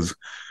because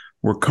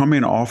we're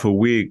coming off a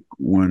week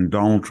when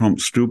Donald Trump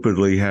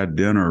stupidly had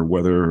dinner,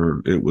 whether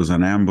it was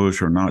an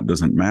ambush or not,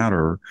 doesn't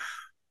matter,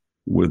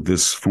 with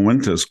this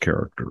Fuentes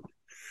character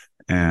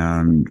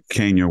and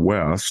Kanye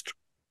West.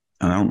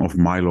 And I don't know if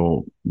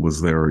Milo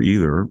was there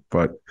either,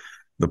 but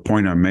the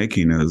point I'm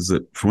making is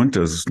that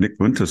Nick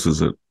Fuentes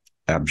is an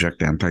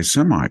abject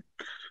anti-Semite.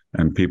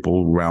 And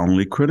people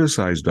roundly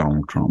criticize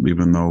Donald Trump,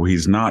 even though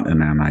he's not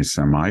an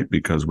anti-Semite,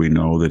 because we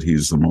know that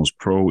he's the most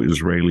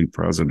pro-Israeli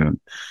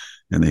president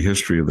in the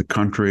history of the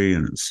country.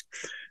 And his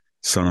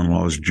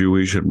son-in-law is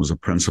Jewish and was a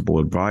principal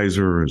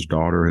advisor. His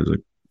daughter is a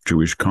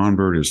Jewish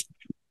convert. His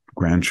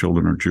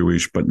grandchildren are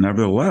Jewish. But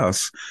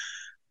nevertheless,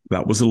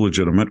 that was a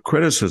legitimate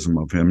criticism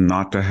of him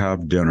not to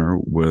have dinner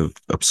with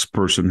a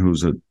person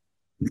who's a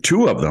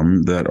two of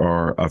them that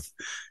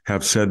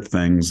have said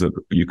things that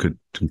you could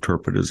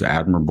interpret as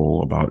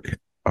admirable about.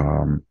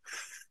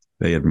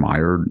 They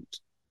admired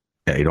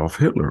Adolf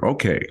Hitler.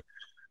 Okay,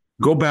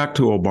 go back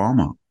to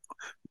Obama.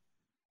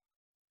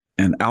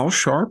 And Al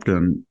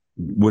Sharpton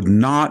would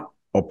not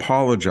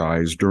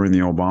apologize during the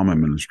Obama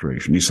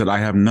administration. He said, I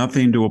have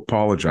nothing to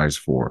apologize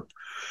for.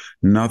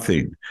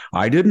 Nothing.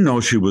 I didn't know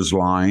she was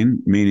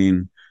lying,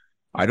 meaning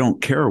I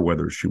don't care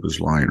whether she was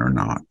lying or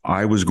not.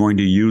 I was going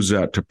to use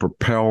that to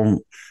propel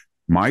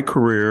my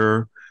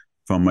career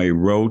from a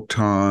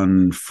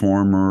rotund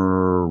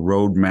former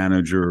road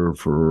manager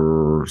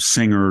for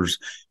singers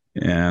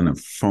and a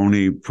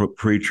phony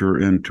preacher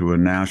into a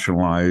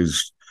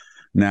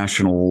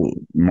national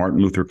Martin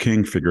Luther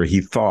King figure, he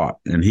thought.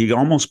 And he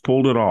almost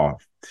pulled it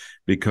off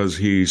because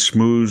he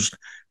smoozed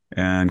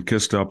and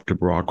kissed up to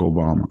Barack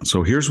Obama.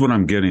 So here's what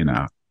I'm getting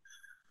at.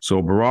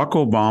 So Barack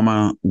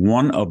Obama,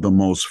 one of the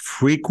most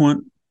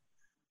frequent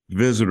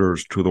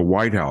visitors to the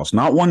White House,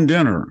 not one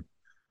dinner,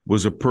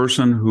 was a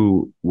person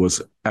who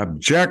was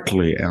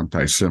abjectly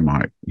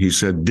anti-Semite. He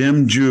said,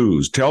 "Them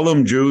Jews, tell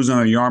them Jews in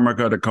the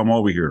yarmulke to come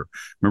over here."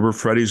 Remember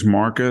Freddie's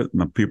Market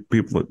and the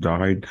people that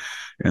died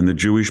and the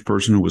Jewish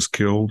person who was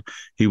killed?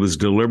 He was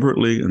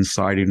deliberately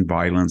inciting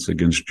violence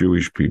against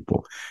Jewish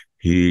people.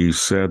 He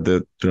said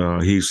that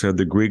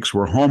the Greeks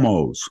were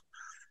homos.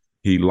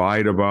 He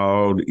lied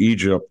about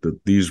Egypt,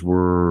 that these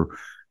were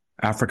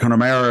African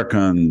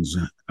Americans,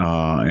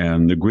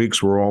 and the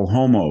Greeks were all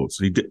homos.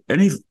 He did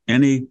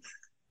any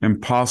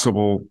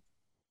impossible,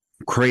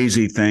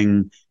 crazy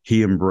thing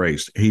he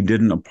embraced. He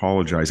didn't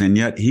apologize. And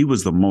yet he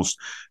was the most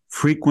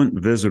frequent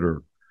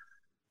visitor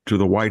to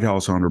the White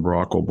House under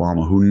Barack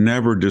Obama, who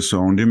never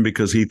disowned him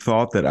because he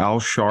thought that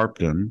Al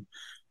Sharpton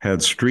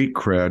had street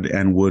cred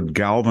and would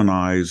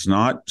galvanize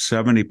not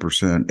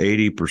 70%,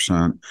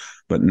 80%,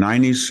 but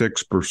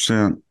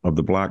 96% of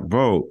the black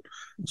vote.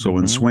 So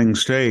in swing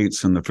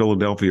states in the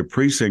Philadelphia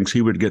precincts,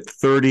 he would get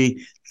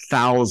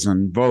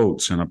 30,000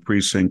 votes in a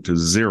precinct to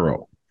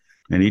zero.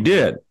 And he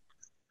did.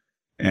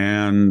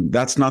 And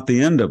that's not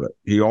the end of it.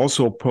 He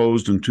also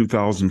posed in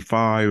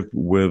 2005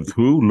 with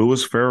who?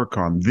 Louis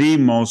Farrakhan, the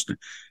most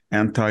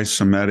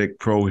anti-Semitic,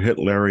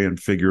 pro-Hitlerian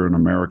figure in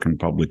American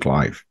public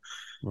life.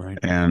 Right.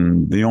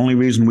 And the only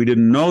reason we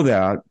didn't know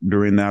that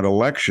during that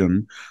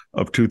election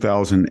of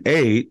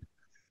 2008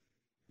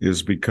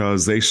 is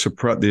because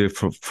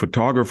the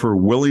photographer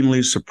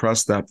willingly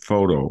suppressed that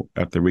photo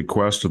at the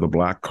request of the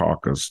Black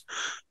Caucus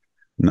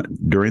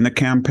during the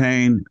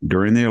campaign,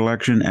 during the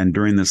election, and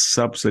during the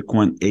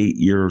subsequent 8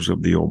 years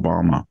of the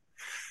Obama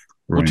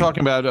reign. We're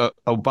talking about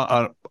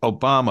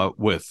Obama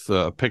with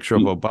a picture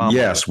of Obama.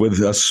 Yes, with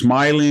a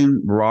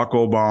smiling Barack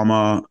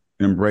Obama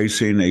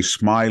embracing a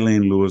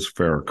smiling Louis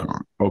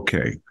Farrakhan.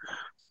 Okay.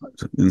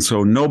 And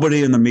so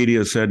nobody in the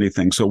media said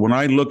anything. So when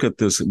I look at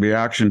this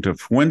reaction to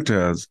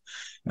Fuentes,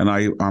 and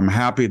I'm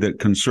happy that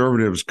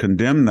conservatives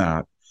condemn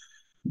that,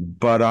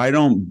 but I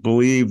don't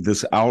believe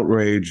this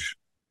outrage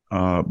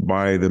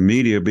by the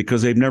media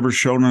because they've never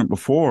shown it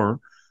before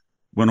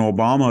when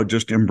Obama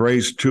just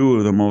embraced two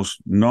of the most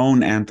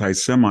known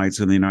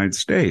anti-Semites in the United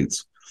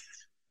States.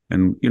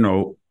 And, you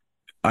know,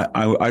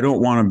 I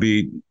don't want to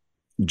be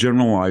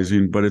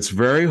generalizing, but it's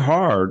very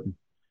hard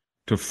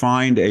to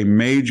find a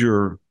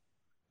major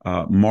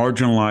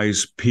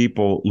marginalized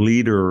people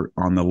leader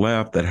on the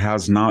left that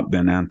has not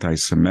been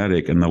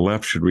anti-Semitic, and the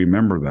left should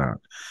remember that.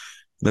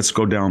 Let's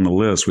go down the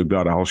list. We've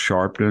got Al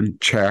Sharpton,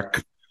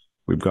 check.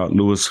 We've got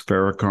Louis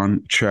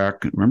Farrakhan,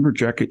 check. Remember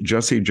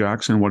Jesse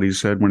Jackson, what he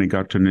said when he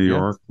got to New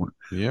York?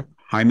 Yeah.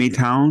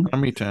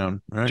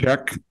 Hymietown, right.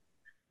 Check.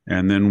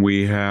 And then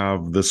we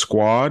have the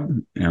Squad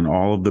and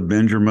all of the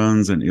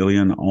Benjamins and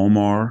Ilhan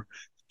Omar,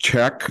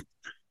 check.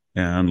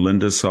 And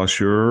Linda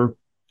Saussure,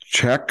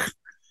 check.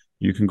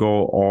 You can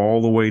go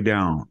all the way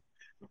down.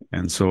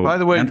 And so, by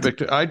the way,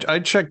 Victor, I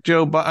checked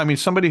Joe Biden. I mean,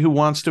 somebody who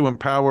wants to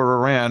empower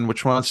Iran,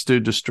 which wants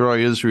to destroy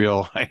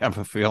Israel. I have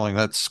a feeling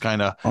that's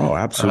kind of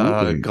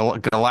absolutely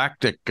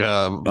galactic.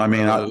 I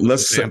mean,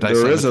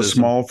 there is a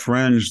small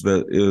fringe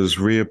that is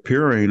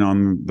reappearing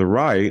on the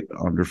right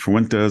under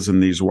Fuentes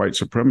and these white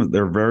supremacists.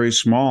 They're very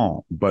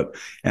small, but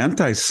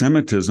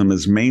anti-Semitism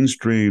is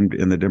mainstreamed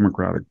in the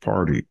Democratic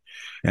Party,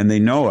 and they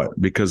know it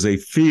because they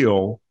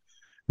feel.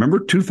 Remember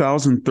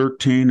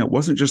 2013? It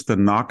wasn't just the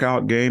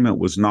knockout game. It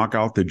was knock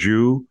out the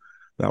Jew.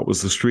 That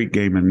was the street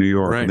game in New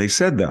York. Right. And they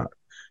said that.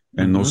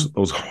 And those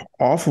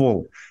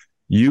awful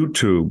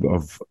YouTube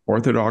of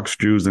Orthodox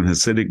Jews and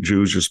Hasidic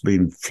Jews just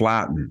being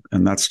flattened.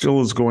 And that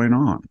still is going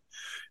on.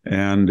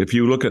 And if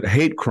you look at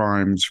hate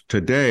crimes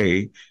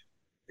today,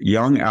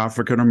 young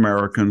African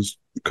Americans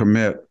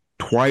commit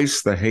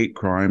twice the hate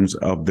crimes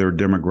of their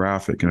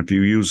demographic. And if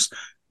you use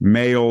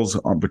males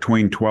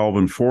between 12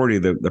 and 40,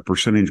 the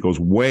percentage goes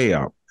way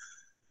up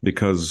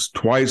because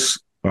twice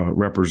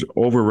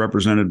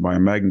overrepresented by a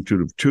magnitude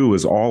of 2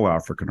 is all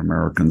African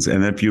Americans.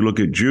 And if you look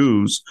at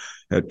Jews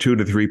at 2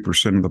 to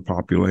 3% of the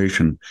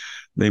population,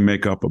 they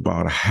make up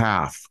about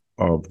half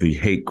of the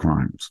hate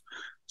crimes.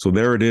 So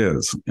there it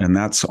is. And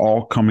that's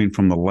all coming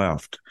from the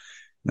left.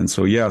 And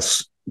so,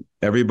 yes,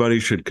 everybody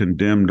should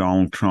condemn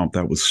Donald Trump.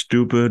 That was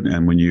stupid.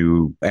 And when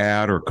you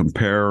add or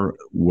compare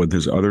with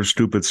his other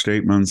stupid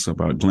statements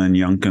about Glenn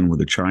Youngkin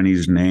with a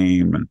Chinese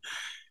name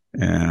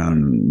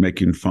and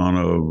making fun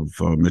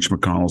of Mitch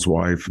McConnell's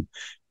wife,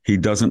 he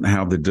doesn't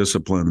have the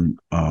discipline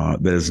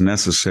that is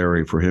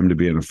necessary for him to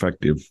be an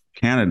effective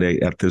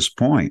candidate at this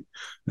point.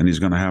 And he's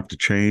going to have to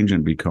change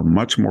and become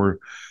much more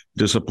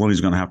disciplined.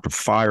 He's going to have to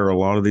fire a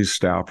lot of these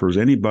staffers.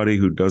 Anybody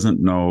who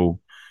doesn't know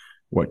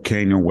what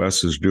Kanye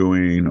West is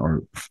doing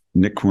or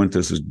Nick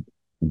Quintus is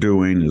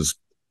doing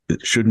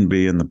it shouldn't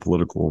be in the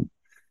political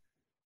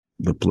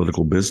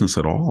business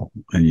at all.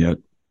 And yet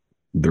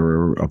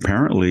they're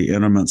apparently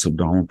intimates of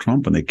Donald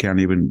Trump, and they can't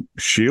even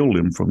shield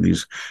him from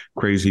these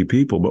crazy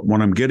people. But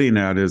what I'm getting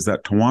at is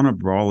that Tawana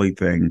Brawley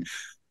thing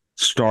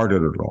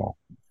started it all.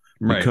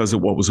 Right. Because of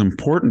what was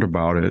important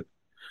about it,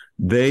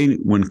 they,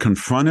 when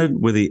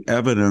confronted with the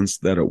evidence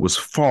that it was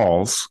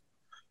false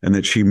and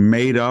that she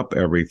made up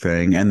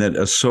everything and that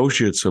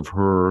associates of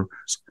hers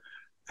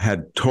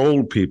had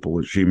told people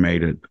that she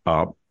made it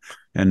up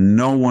and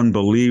no one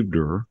believed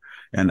her,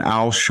 and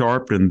Al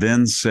Sharpton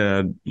then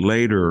said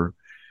later,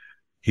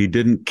 he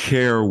didn't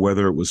care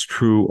whether it was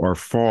true or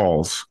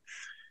false.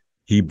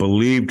 He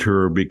believed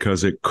her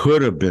because it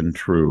could have been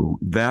true.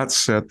 That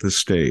set the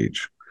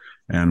stage.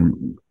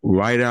 And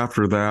right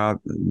after that,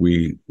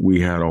 we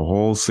had a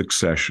whole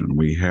succession.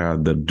 We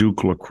had the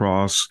Duke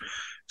lacrosse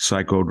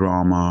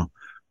psychodrama.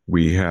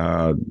 We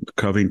had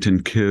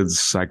Covington Kids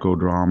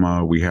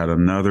psychodrama. We had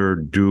another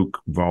Duke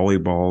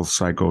volleyball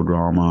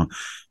psychodrama.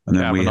 And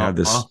then we had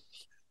this...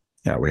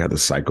 Yeah, we had the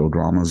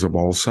psychodramas of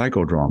all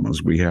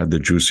psychodramas. We had the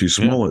Juicy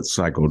Smollett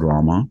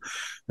psychodrama.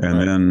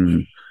 And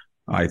then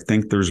I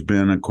think there's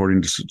been,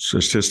 according to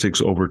statistics,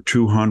 over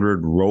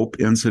 200 rope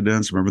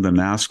incidents. Remember the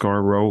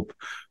NASCAR rope,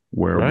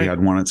 where we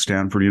had one at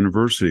Stanford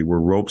University where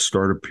ropes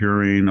start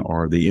appearing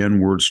or the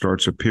N-word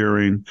starts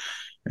appearing.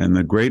 And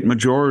the great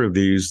majority of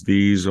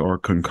these are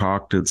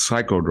concocted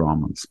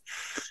psychodramas.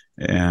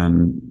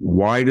 And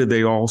why did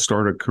they all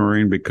start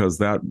occurring? Because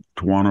that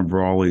Tawana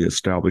Brawley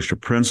established a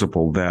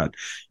principle that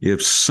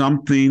if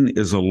something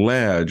is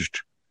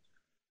alleged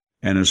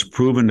and is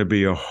proven to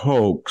be a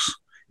hoax,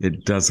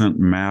 it doesn't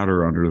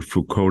matter under the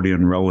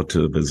Foucauldian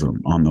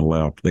relativism on the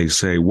left. They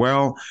say,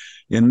 well,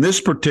 in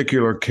this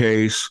particular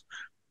case,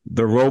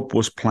 the rope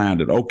was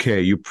planted.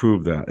 Okay, you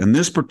prove that. In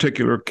this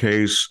particular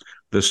case,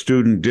 the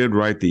student did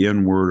write the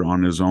N-word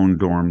on his own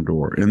dorm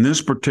door. In this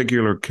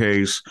particular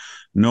case,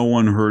 no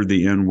one heard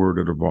the N-word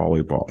at a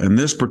volleyball. In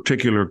this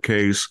particular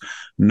case,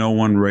 no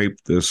one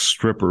raped this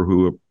stripper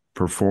who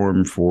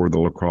performed for the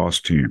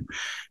lacrosse team.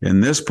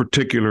 In this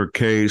particular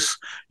case,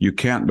 you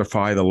can't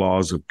defy the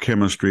laws of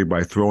chemistry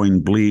by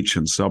throwing bleach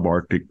in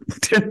subarctic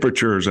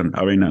temperatures and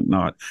having it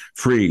not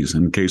freeze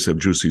in case of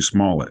Juicy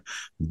Smollett.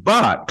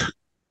 But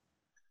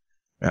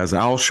as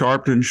Al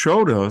Sharpton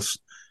showed us,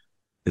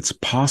 it's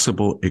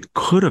possible it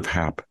could have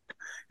happened.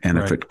 And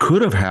if it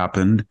could have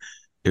happened,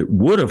 it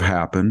would have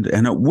happened,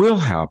 and it will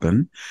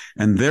happen.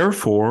 And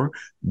therefore,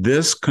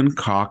 this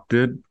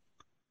concocted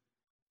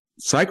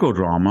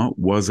psychodrama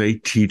was a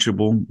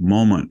teachable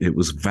moment. It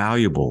was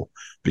valuable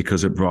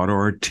because it brought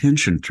our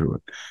attention to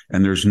it.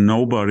 And there's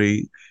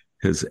nobody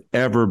has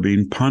ever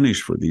been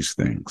punished for these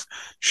things.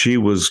 She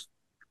was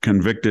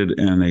convicted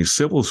in a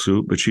civil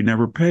suit, but she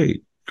never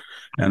paid.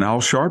 And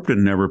Al Sharpton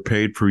never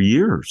paid for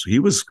years. He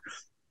was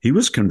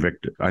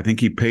convicted. I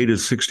think he paid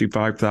his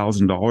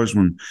 $65,000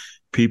 when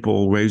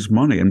people raised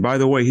money. And by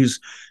the way, he's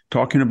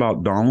talking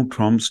about Donald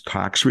Trump's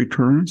tax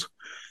returns.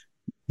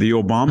 The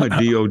Obama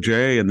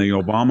DOJ and the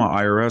Obama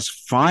IRS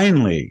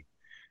finally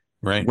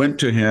went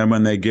to him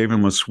and they gave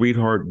him a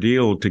sweetheart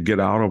deal to get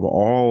out of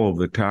all of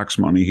the tax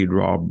money he'd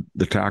robbed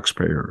the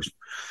taxpayers.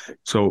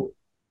 So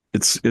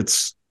it's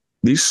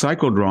these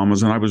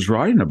psychodramas, and I was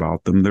writing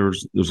about them.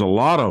 There's a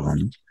lot of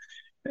them.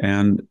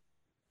 And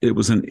it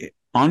was an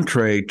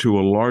entree to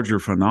a larger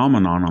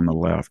phenomenon on the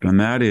left. And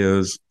that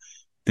is,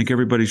 I think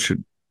everybody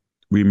should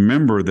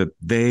remember that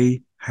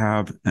they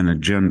have an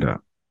agenda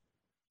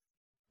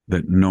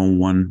that no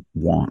one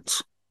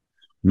wants.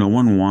 No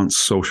one wants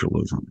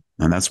socialism.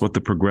 And that's what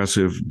the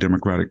Progressive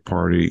Democratic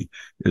Party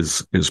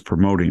is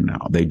promoting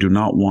now. They do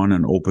not want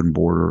an open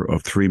border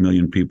of 3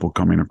 million people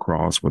coming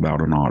across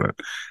without an audit.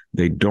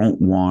 They don't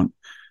want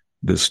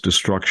this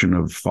destruction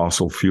of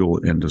fossil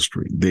fuel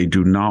industry. They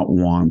do not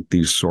want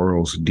these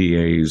Soros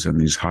DAs and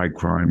these high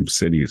crime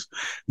cities.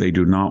 They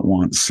do not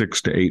want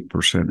 6 to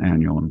 8%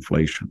 annual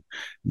inflation.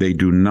 They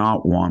do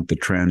not want the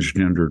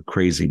transgender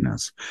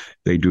craziness.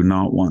 They do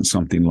not want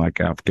something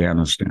like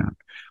Afghanistan.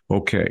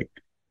 Okay,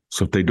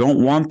 so if they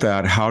don't want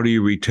that, how do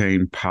you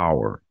retain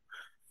power?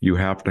 You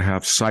have to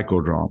have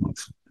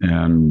psychodramas.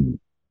 And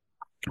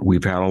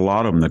we've had a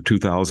lot of them. The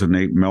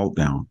 2008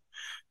 meltdown,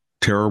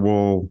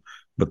 terrible.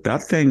 But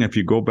that thing, if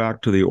you go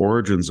back to the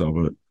origins of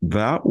it,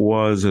 that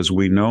was, as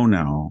we know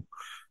now,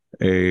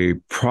 a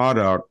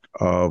product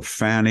of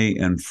Fannie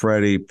and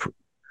Freddie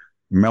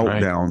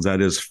meltdowns.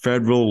 That is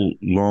federal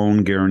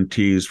loan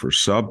guarantees for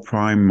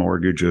subprime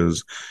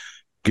mortgages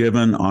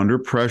given under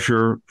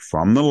pressure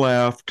from the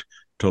left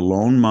to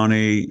loan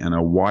money in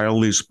a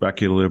wildly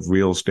speculative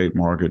real estate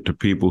market to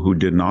people who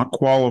did not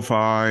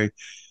qualify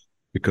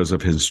because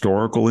of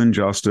historical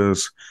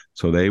injustice.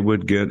 So they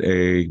would get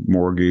a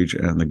mortgage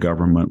and the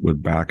government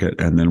would back it.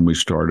 And then we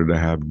started to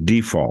have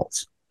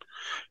defaults.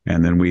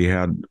 And then we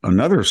had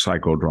another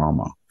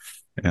psychodrama.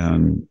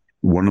 And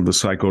one of the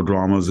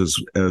psychodramas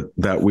is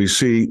that we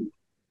see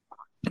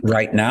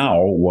right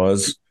now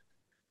was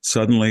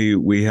suddenly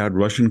we had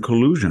Russian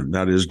collusion.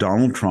 That is,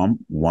 Donald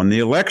Trump won the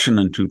election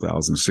in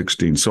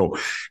 2016. So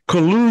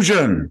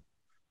collusion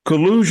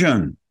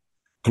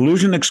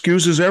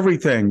excuses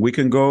everything. We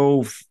can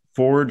go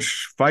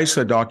forge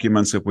FISA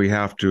documents if we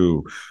have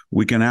to.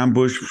 We can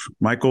ambush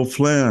Michael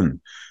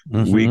Flynn.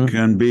 Mm-hmm. We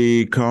can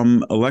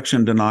become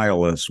election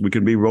denialists. We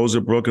can be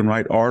Rosa Brooke and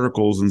write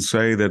articles and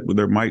say that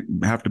there might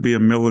have to be a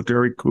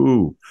military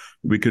coup.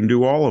 We can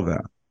do all of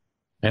that.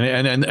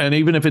 And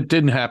even if it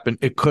didn't happen,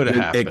 it could have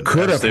happened. It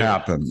could have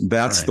happened.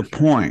 That's the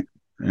point.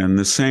 And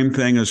the same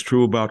thing is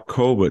true about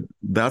COVID.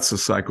 That's a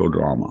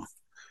psychodrama.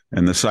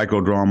 And the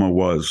psychodrama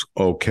was,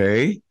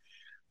 okay,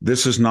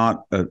 this is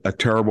not a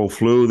terrible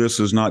flu. This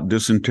is not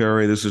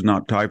dysentery. This is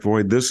not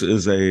typhoid. This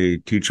is a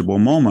teachable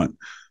moment.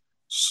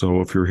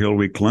 So if you're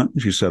Hillary Clinton,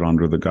 she said,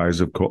 under the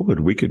guise of COVID,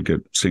 we could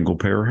get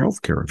single-payer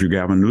health care. If you're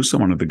Gavin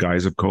Newsom, under the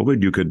guise of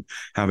COVID, you could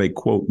have a,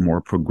 quote,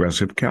 more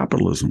progressive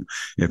capitalism.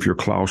 If you're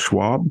Klaus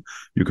Schwab,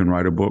 you can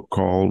write a book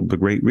called The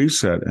Great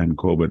Reset and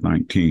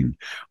COVID-19.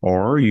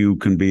 Or you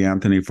can be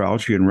Anthony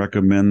Fauci and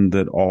recommend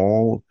that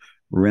all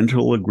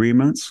rental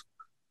agreements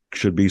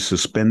should be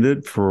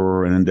suspended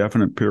for an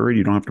indefinite period.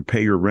 You don't have to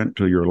pay your rent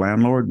to your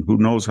landlord. Who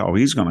knows how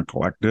he's going to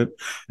collect it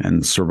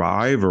and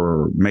survive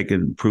or make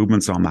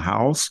improvements on the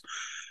house.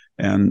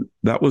 And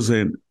that was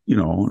in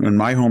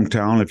my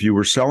hometown, if you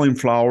were selling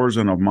flowers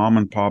in a mom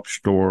and pop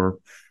store,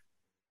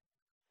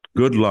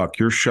 good luck,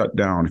 you're shut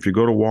down. If you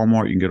go to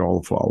Walmart, you can get all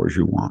the flowers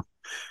you want.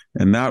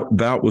 And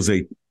that was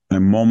a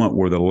moment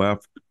where the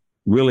left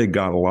really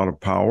got a lot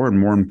of power. And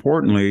more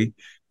importantly,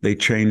 they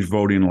changed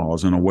voting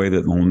laws in a way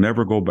that will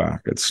never go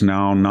back. It's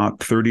now not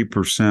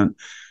 30%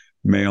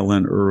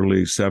 mail-in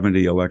early,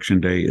 70 election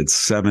day. It's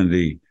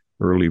 70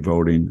 early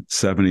voting,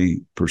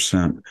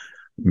 70%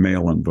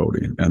 mail-in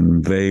voting.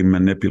 And they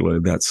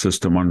manipulated that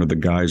system under the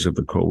guise of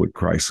the COVID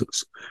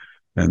crisis.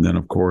 And then,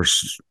 of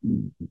course,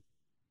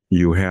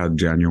 you had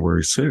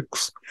January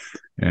 6th.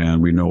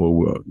 And we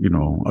know,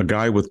 a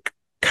guy with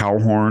cow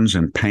horns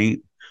and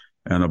paint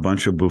and a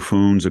bunch of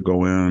buffoons that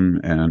go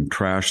in and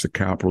trash the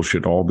Capitol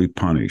should all be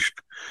punished.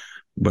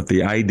 But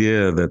the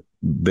idea that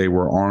they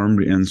were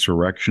armed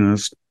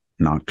insurrectionists,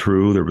 not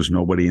true. There was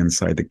nobody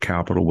inside the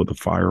Capitol with a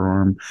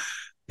firearm.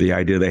 The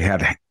idea they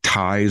had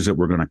ties that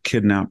were going to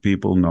kidnap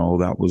people, no,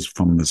 that was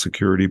from the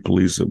security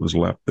police that was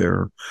left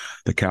there,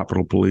 the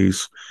Capitol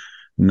Police.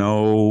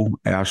 No,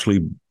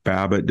 Ashley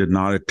Babbitt did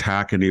not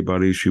attack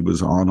anybody. She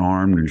was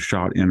unarmed and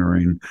shot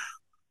entering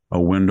a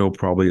window,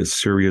 probably a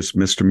serious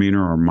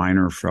misdemeanor or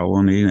minor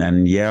felony.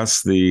 And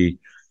yes, the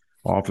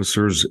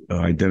officer's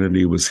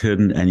identity was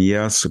hidden. And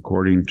yes,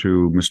 according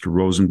to Mr.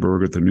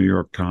 Rosenberg at the New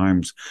York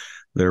Times,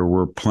 there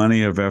were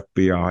plenty of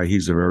FBI.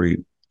 He's a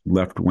very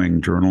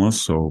left-wing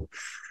journalist, so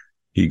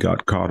he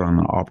got caught on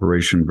an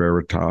Operation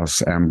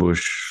Veritas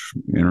ambush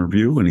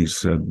interview, and he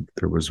said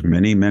there was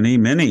many, many,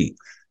 many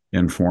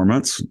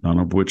informants, none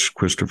of which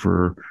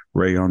Christopher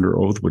Wray under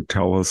oath would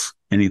tell us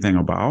anything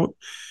about.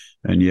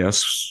 And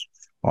yes,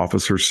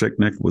 Officer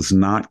Sicknick was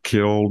not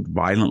killed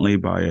violently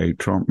by a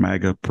Trump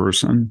MAGA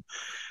person.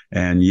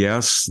 And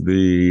yes,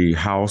 the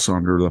House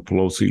under the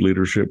Pelosi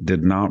leadership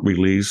did not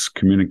release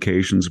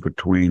communications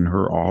between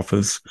her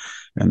office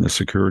and the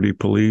security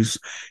police.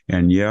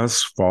 And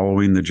yes,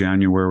 following the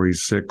January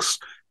 6th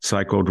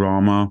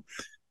psychodrama,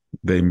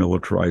 they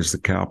militarized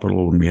the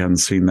Capitol, and we hadn't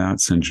seen that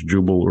since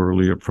Jubal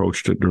Early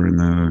approached it during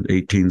the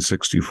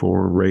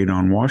 1864 raid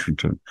on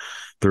Washington.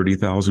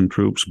 30,000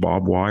 troops,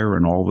 barbed wire,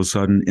 and all of a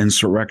sudden,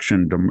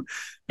 insurrection,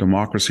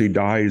 democracy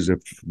dies if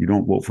you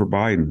don't vote for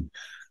Biden.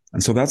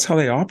 And so that's how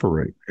they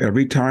operate.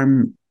 Every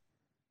time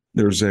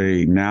there's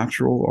a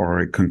natural or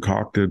a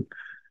concocted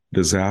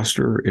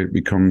disaster, it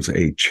becomes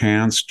a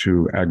chance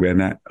to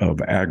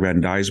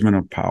aggrandizement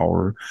of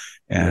power,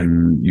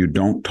 and you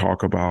don't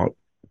talk about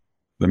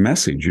the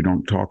message. You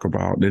don't talk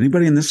about, did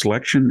anybody in this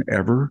election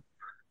ever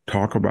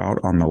talk about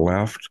on the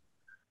left,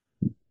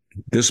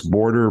 this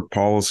border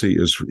policy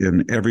is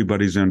in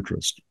everybody's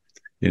interest.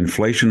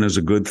 Inflation is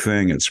a good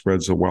thing. It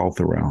spreads the wealth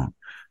around.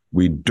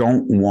 We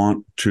don't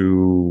want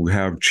to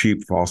have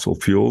cheap fossil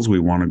fuels. We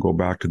want to go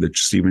back to the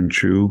Stephen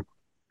Chu,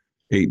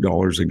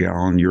 $8 a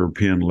gallon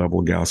European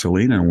level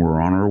gasoline, and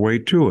we're on our way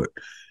to it.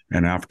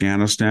 And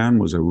Afghanistan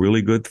was a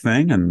really good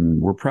thing, and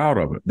we're proud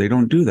of it. They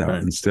don't do that.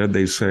 Right. Instead,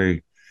 they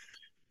say,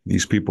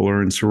 these people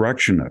are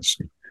insurrectionists.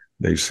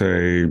 They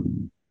say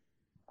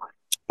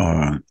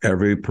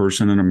every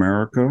person in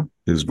America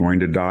is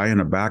going to die in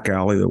a back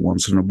alley that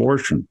wants an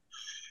abortion.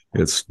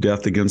 It's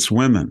death against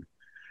women.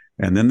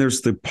 And then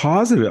there's the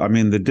positive,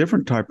 the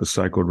different type of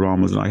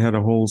psychodramas. And I had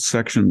a whole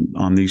section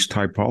on these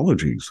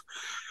typologies.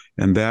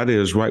 And that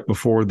is right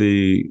before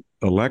the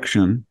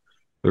election,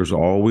 There's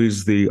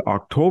always the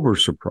October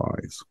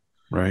surprise.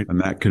 Right.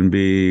 And that can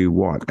be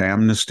what?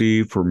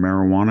 Amnesty for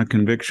marijuana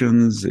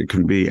convictions. It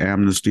can be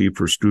amnesty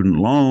for student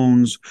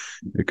loans.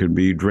 It can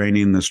be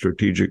draining the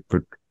Strategic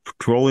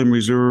Petroleum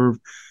Reserve.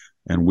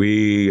 And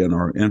we, in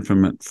our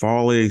infinite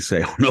folly,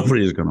 say, oh,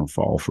 nobody's going to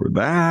fall for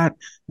that.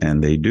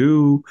 And they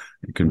do.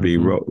 It can be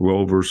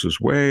Roe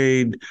versus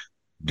Wade,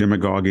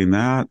 demagoguing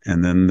that.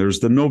 And then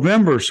there's the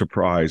November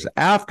surprise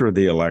after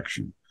the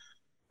election.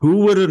 Who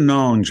would have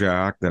known,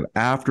 Jack, that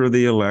after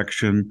the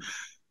election,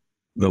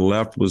 the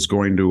left was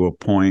going to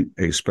appoint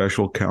a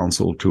special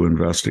counsel to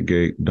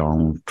investigate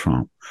Donald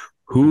Trump?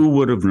 Who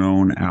would have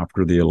known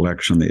after the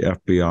election the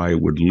FBI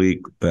would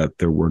leak that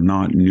there were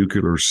not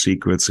nuclear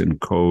secrets and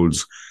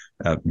codes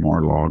at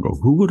Mar-a-Lago?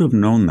 Who would have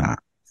known that?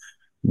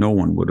 No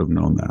one would have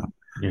known that.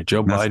 Yeah,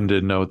 Joe Biden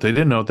didn't know it. They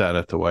didn't know that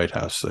at the White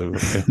House. So.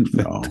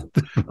 No.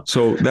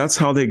 So that's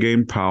how they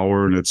gained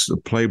power, and it's a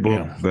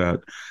playbook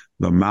that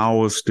the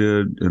Maoists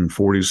did in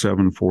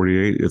 47,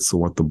 48. It's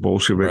what the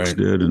Bolsheviks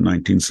did in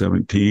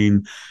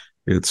 1917.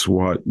 It's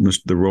what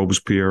the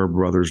Robespierre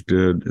brothers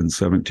did in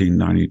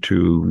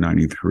 1792,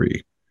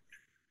 93.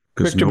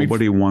 Because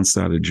nobody wants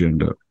that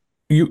agenda.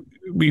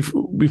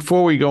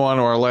 Before we go on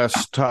to our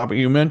last topic,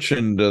 you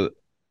mentioned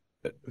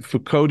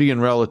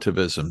Foucauldian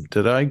relativism.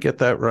 Did I get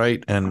that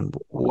right? And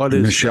what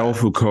is Michel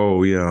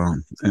Foucault? Yeah,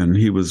 and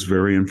he was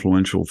very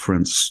influential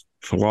French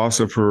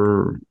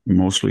philosopher,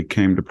 mostly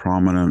came to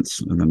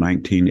prominence in the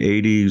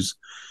 1980s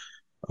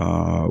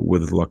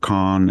with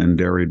Lacan and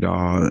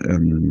Derrida,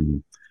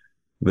 and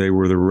they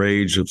were the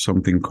rage of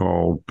something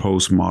called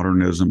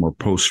postmodernism or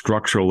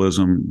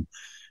post-structuralism.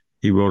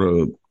 He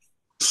wrote a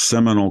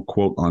seminal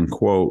quote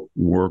unquote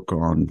work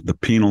on the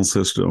penal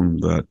system,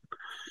 that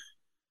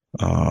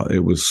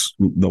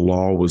the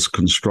law was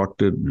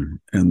constructed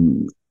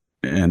and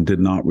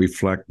did not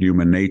reflect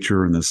human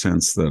nature, in the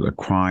sense that a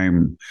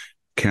crime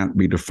can't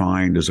be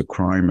defined as a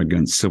crime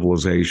against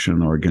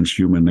civilization or against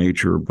human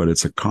nature, but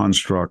it's a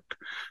construct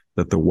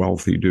that the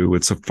wealthy do.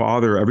 It's a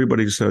father.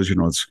 Everybody says,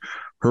 it's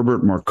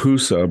Herbert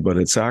Marcuse, but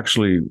it's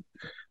actually,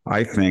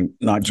 I think,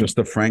 not just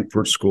the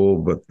Frankfurt School,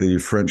 but the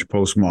French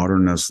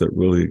postmodernists that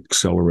really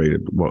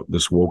accelerated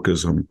this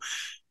wokeism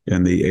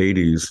in the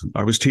 80s.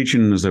 I was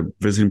teaching as a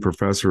visiting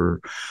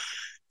professor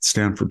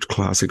Stanford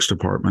Classics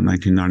Department,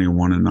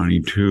 1991 and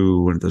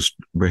 92, and this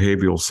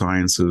behavioral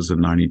sciences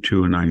in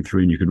 92 and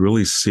 93, and you could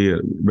really see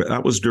it. But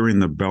that was during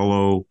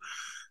the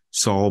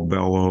Saul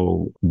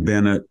Bellow,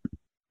 Bennett.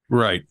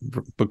 Right.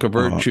 Book of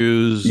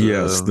Virtues.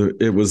 Yes.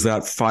 It was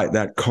that fight,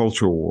 that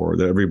culture war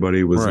that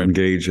everybody was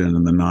engaged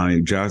in the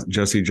 90s.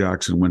 Jesse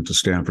Jackson went to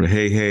Stanford.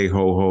 Hey, hey,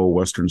 ho, ho,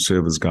 Western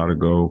Civ has got to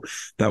go.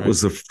 That was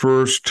the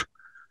first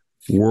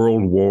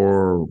world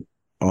war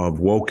of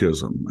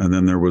wokeism. And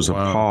then there was a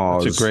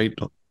pause. That's a great.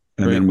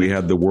 And then we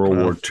had the World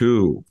War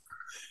II.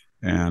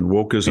 And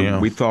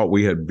wokeism, we thought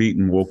we had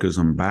beaten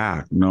wokeism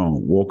back.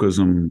 No,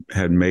 wokeism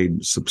had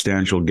made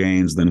substantial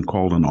gains, then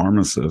called an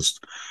armistice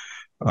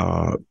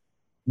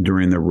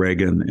during the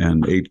Reagan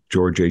and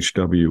George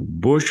H.W.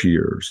 Bush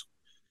years.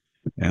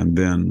 And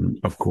then,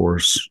 of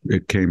course,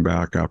 it came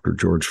back after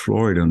George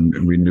Floyd and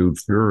renewed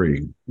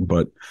fury.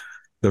 But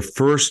the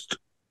first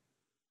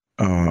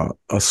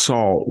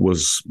assault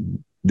was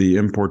the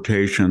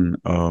importation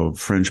of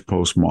French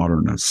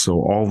postmodernists. So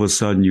all of a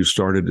sudden you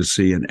started to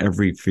see in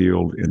every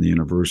field in the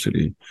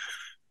university,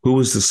 who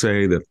is to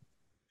say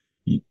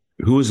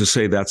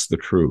that's the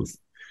truth?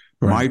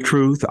 Right. My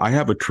truth, I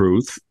have a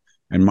truth,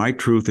 and my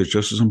truth is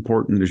just as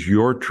important as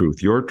your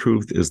truth. Your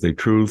truth is the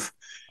truth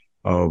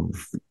of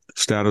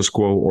status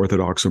quo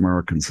Orthodox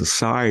American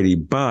society,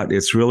 but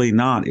it's really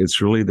not. It's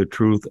really the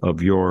truth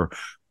of your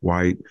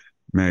white,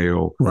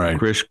 male,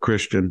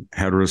 Christian,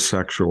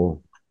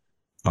 heterosexual,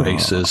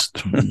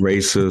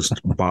 racist,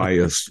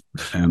 biased,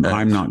 and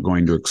I'm not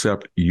going to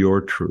accept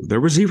your truth. There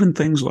was even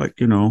things like,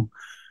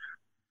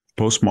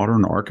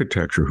 postmodern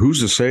architecture. Who's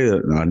to say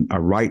that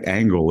a right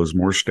angle is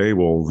more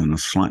stable than a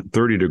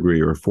 30-degree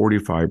or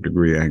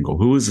 45-degree angle?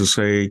 Who is to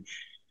say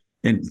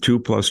 2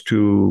 +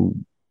 2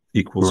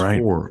 =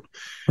 4?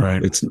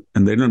 Right.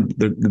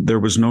 There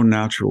was no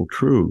natural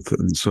truth,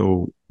 and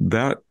so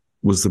that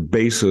was the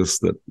basis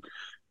that,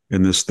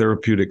 in this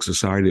therapeutic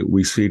society that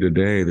we see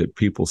today, that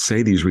people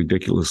say these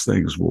ridiculous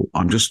things. Well,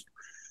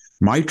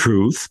 my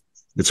truth.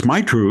 It's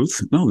my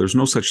truth. No, there's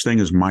no such thing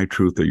as my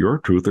truth or your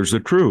truth. There's a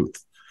truth.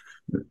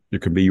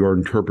 It could be your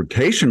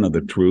interpretation of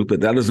the truth,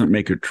 but that doesn't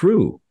make it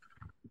true.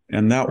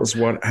 And that was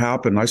what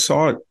happened. I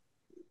saw it.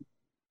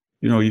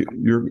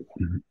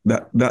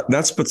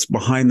 That's what's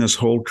behind this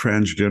whole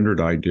transgendered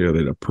idea,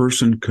 that a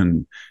person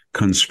can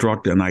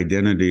construct an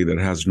identity that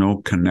has no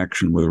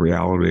connection with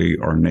reality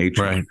or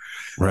nature.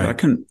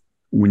 Right.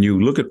 When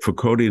you look at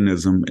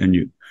Foucauldianism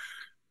and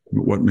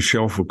what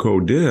Michel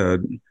Foucault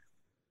did,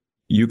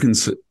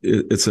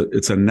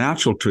 it's a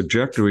natural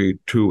trajectory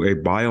to a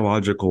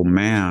biological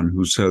man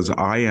who says,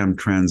 I am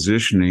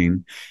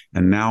transitioning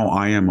and now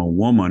I am a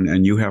woman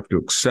and you have to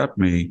accept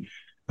me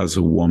as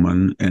a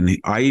woman. And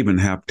I even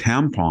have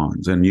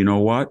tampons. And you know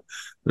what?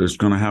 There's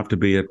going to have to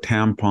be a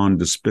tampon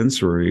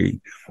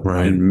dispensary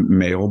in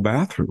male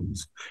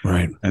bathrooms.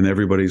 Right. And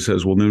everybody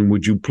says, well, then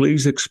would you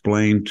please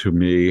explain to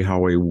me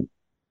how a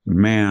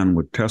man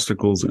with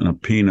testicles and a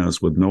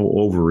penis with no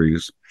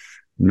ovaries,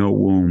 no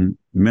womb,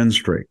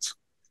 menstruates?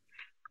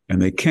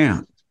 And they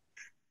can't.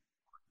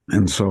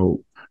 And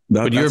so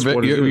but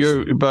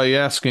you're by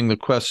asking the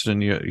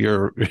question,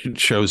 it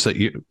shows that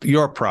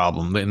your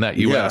problem in that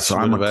you yes,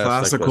 I'm a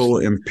classical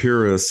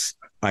empiricist.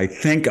 I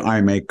think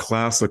I'm a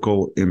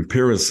classical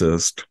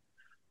empiricist,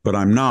 but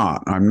I'm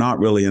not. I'm not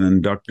really an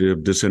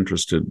inductive,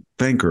 disinterested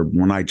thinker.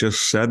 When I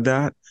just said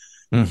that,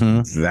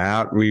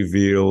 that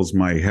reveals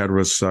my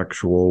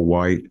heterosexual,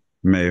 white,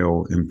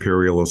 male,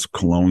 imperialist,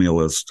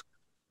 colonialist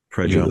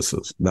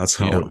prejudices. That's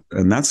how,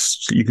 and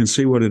that's, you can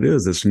see what it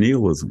is, this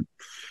nihilism.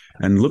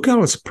 And look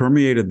how it's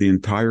permeated the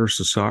entire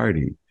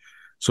society.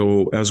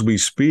 So as we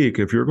speak,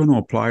 if you're going to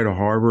apply to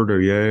Harvard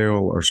or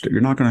Yale,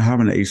 you're not going to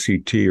have an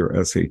ACT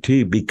or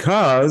SAT,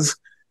 because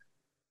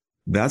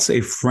that's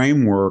a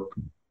framework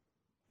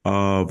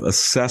of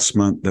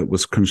assessment that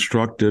was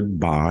constructed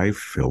by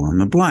fill in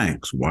the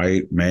blanks,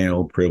 white,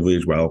 male,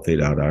 privileged, wealthy,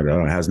 It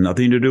has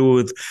nothing to do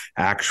with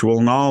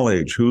actual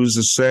knowledge. Who's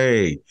to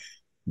say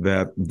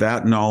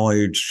that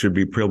knowledge should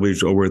be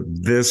privileged over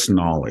this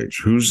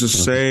knowledge? Who's to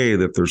say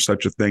that there's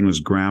such a thing as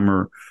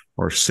grammar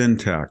or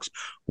syntax?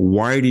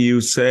 Why do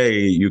you say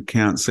you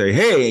can't say,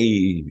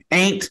 hey,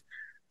 ain't,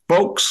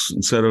 folks,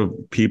 instead of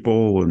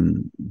people,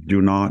 and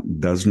do not,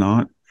 does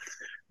not?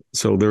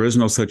 So there is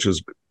no such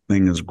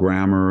thing as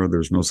grammar.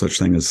 There's no such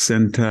thing as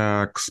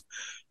syntax,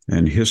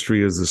 and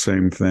history is the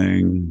same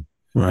thing.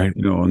 Right.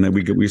 And then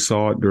we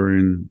saw it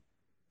during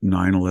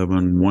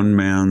 9/11. One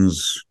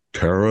man's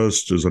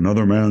terrorist is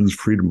another man's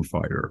freedom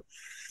fighter.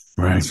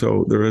 Right. And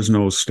so there is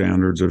no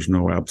standards. There's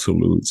no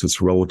absolutes.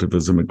 It's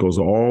relativism. It goes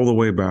all the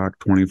way back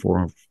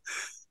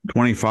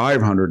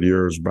 2,500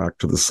 years back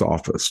to the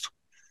sophist.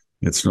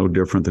 It's no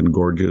different than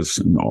Gorgias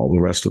and all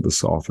the rest of the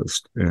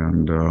sophist.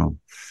 And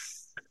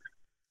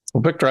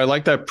well, Victor, I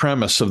like that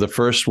premise of the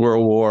First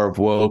World War of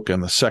woke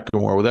and the Second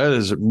World War. That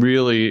is a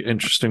really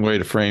interesting way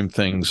to frame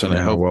things, and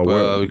I hope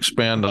we'll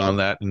expand on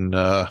that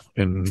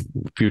in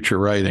future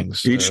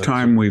writings. Each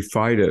time we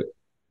fight it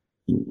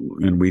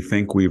and we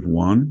think we've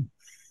won,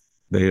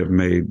 they have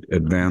made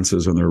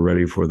advances and they're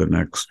ready for the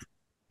next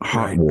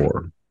hot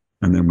war.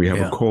 And then we have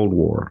a Cold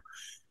War.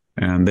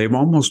 And they've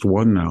almost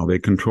won now. They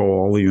control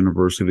all the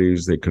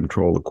universities. They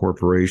control the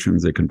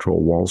corporations. They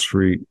control Wall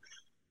Street.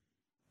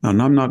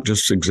 And I'm not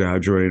just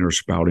exaggerating or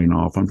spouting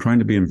off. I'm trying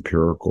to be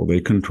empirical. They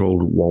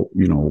controlled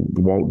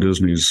Walt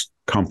Disney's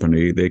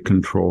company. They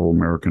control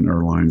American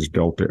Airlines,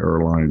 Delta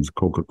Airlines,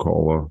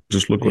 Coca-Cola.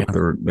 Just look what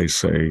they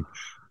say.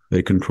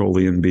 They control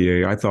the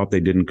NBA. I thought they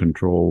didn't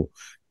control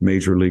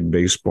Major League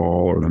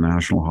Baseball or the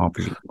National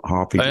Hockey League.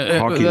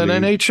 That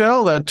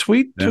NHL, that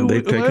tweet too.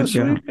 They've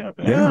taken,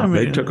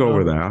 they took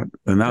over that.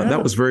 And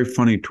that was a very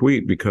funny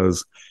tweet,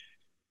 because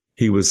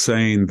he was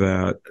saying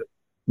that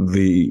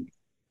the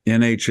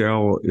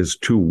NHL is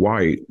too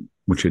white,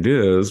 which it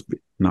is,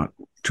 not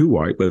too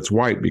white, but it's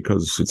white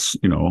because it's,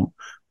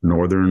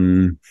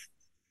 northern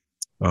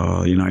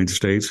United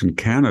States and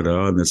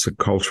Canada, and it's a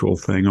cultural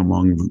thing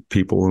among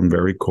people in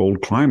very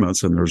cold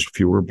climates, and there's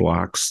fewer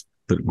blacks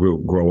that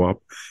grow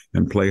up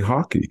and play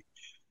hockey.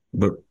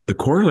 But the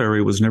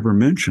corollary was never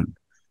mentioned.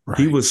 Right.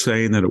 He was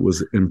saying that it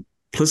was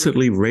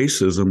implicitly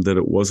racism, that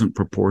it wasn't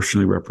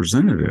proportionally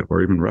representative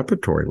or even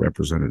repertory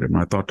representative.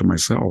 And I thought to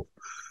myself,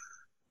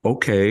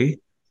 okay,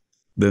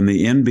 then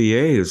the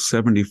NBA is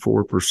 74%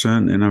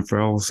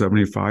 NFL,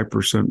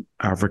 75%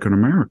 African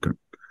American.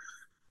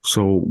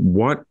 So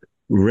what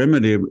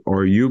remedy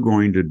are you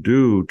going to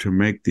do to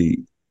make the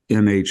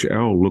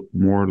NHL look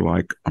more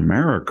like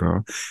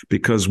America?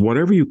 Because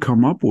whatever you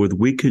come up with,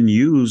 we can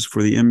use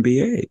for the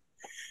NBA.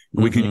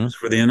 We can use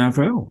for the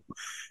NFL.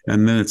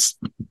 And then it's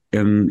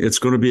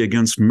going to be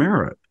against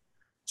merit.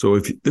 So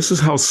this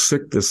is how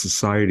sick this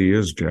society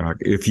is, Jack.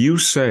 If you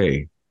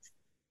say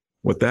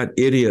what that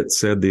idiot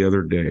said the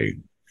other day,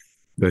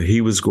 that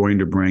he was going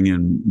to bring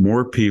in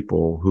more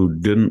people who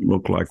didn't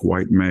look like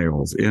white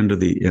males into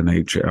the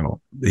NHL.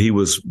 He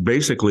was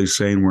basically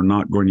saying we're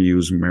not going to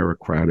use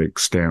meritocratic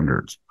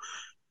standards.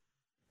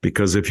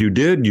 Because if you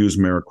did use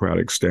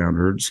meritocratic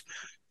standards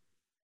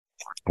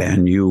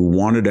and you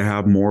wanted to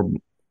have more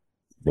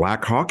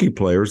black hockey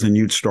players, then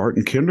you'd start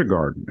in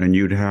kindergarten and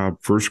you'd have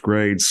first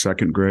grade,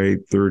 second grade,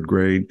 third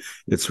grade.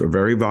 It's a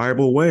very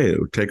viable way. It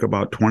would take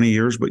about 20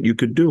 years, but you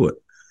could do it.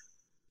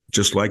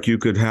 Just like you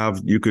could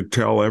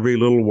tell every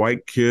little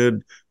white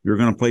kid, you're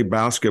going to play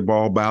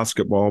basketball,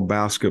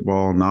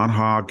 not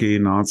hockey,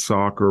 not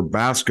soccer,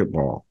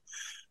 basketball.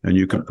 And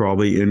you could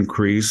probably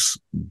increase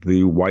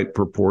the white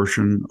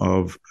proportion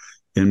of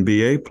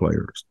NBA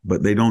players.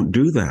 But they don't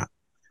do that.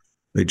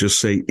 They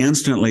just say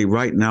instantly,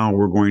 right now,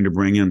 we're going to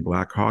bring in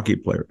black hockey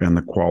players, and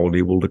the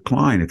quality will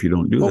decline if you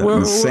don't do that.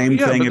 And the same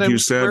thing if you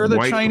said, where are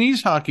the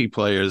Chinese hockey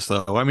players,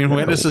 though? I mean,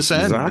 where does this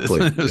end?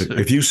 Exactly.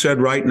 If you said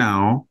right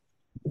now,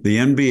 The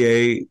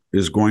NBA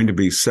is going to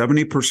be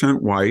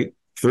 70% white,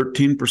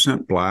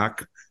 13%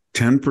 black,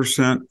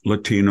 10%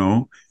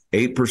 Latino,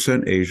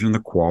 8% Asian. The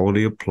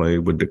quality of play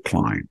would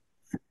decline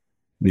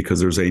because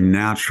there's a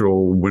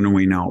natural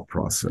winnowing out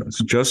process.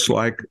 Just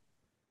like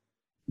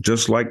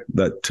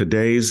that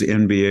today's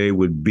NBA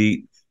would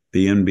beat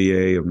the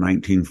NBA of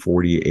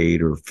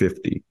 1948 or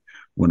 50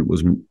 when it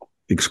was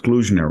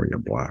exclusionary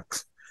of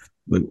blacks.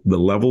 The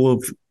level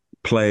of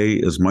play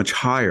is much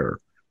higher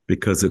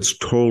because it's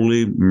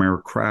totally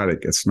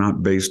meritocratic. It's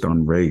not based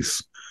on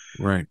race.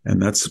 Right.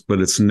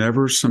 But it's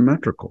never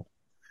symmetrical.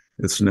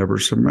 It's never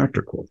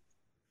symmetrical.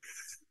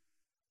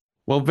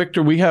 Well,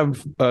 Victor, we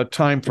have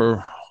time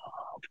for,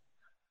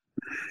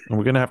 and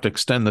we're going to have to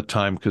extend the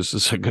time because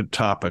this is a good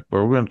topic,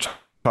 but we're going to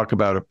talk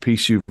about a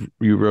piece you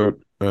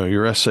wrote,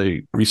 your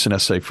recent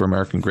essay for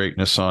American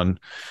Greatness on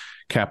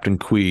Captain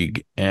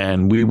Queeg,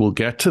 and we will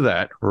get to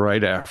that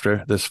right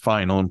after this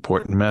final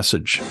important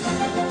message.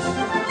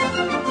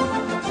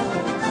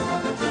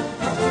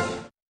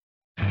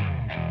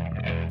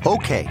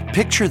 Okay,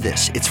 picture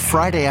this. It's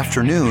Friday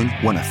afternoon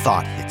when a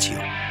thought hits you.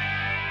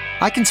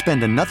 I can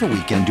spend another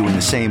weekend doing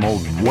the same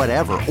old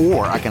whatever,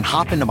 or I can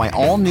hop into my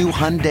all-new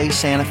Hyundai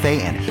Santa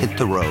Fe and hit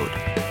the road.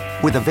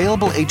 With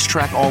available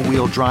H-Track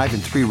all-wheel drive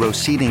and 3-row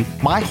seating,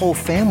 my whole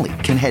family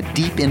can head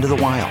deep into the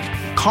wild.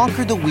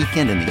 Conquer the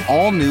weekend in the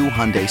all-new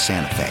Hyundai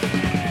Santa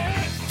Fe.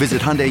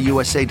 Visit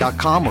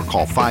HyundaiUSA.com or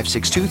call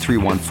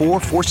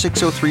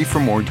 562-314-4603 for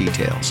more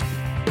details.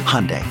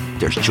 Hyundai,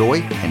 there's joy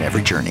in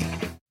every journey.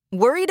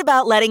 Worried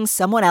about letting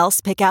someone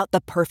else pick out the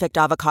perfect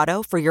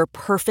avocado for your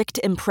perfect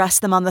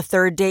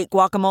impress-them-on-the-third-date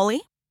guacamole?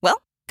 Well,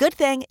 good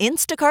thing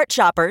Instacart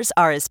shoppers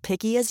are as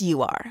picky as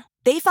you are.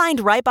 They find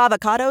ripe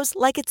avocados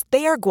like it's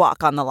their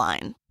guac on the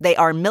line. They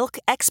are milk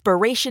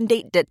expiration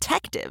date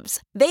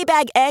detectives. They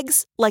bag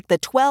eggs like the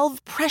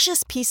 12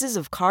 precious pieces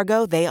of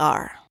cargo they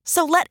are.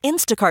 So let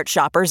Instacart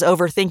shoppers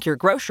overthink your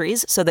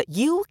groceries so that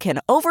you can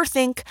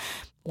overthink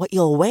what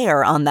you'll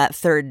wear on that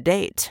third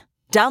date.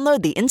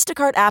 Download the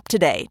Instacart app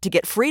today to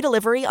get free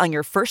delivery on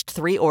your first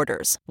 3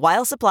 orders,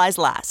 while supplies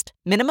last.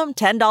 Minimum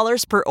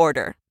 $10 per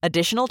order.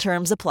 Additional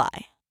terms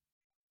apply.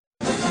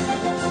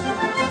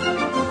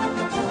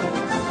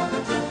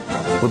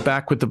 We're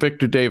back with the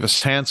Victor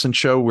Davis Hanson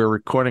Show. We're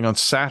recording on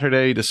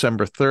Saturday,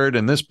 December 3rd,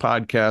 and this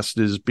podcast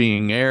is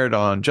being aired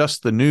on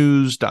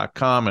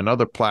justthenews.com and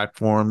other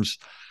platforms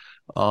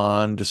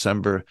on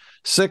December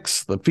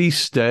 6th, the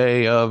feast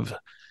day of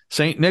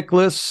St.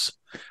 Nicholas.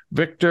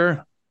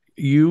 Victor,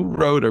 you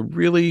wrote a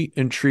really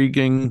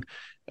intriguing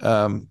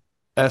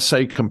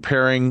essay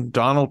comparing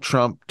Donald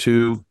Trump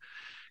to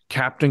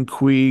Captain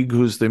Queeg,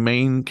 who's the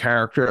main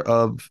character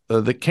of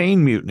the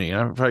Caine Mutiny.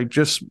 And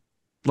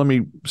let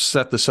me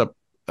set this up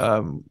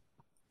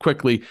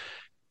quickly.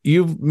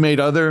 You've made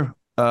other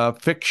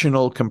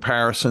fictional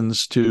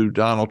comparisons to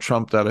Donald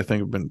Trump that I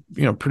think have been,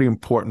 pretty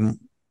important,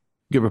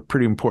 give a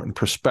pretty important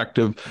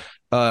perspective.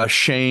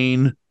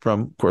 Shane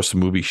from, of course, the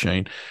movie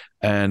Shane.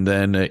 And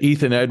then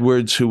Ethan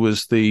Edwards, who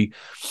was the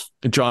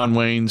John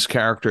Wayne's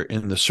character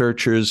in The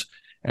Searchers.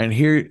 And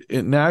here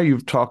now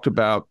you've talked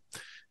about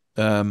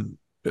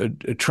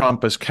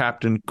Trump as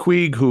Captain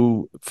Queeg,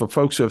 who, for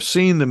folks who have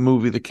seen the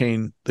movie The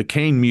Caine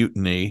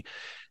Mutiny,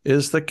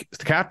 is the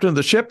captain of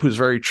the ship who's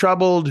very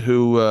troubled,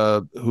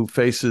 who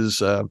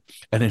faces an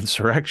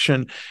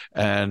insurrection,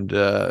 and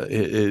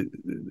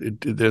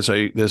there's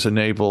a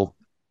naval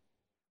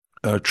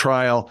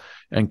trial,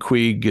 and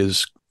Queeg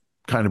is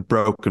kind of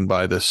broken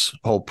by this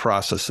whole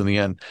process in the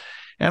end.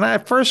 And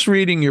at first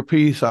reading your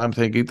piece, I'm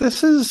thinking,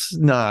 this is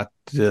not,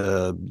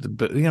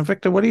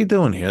 Victor, what are you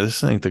doing here?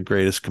 This ain't the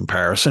greatest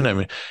comparison. I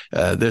mean,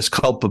 there's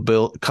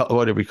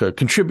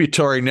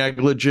contributory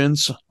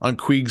negligence on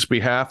Queeg's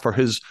behalf for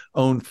his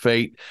own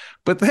fate.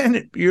 But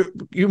then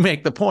you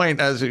make the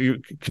point as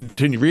you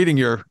continue reading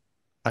your,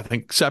 I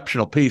think,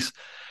 exceptional piece.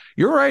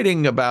 You're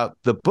writing about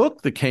the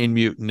book, The Caine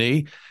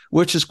Mutiny,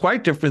 which is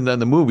quite different than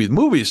the movie. The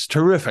movie is a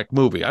terrific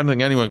movie. I don't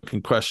think anyone can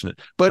question it.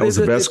 But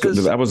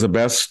that was the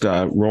best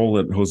role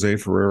that Jose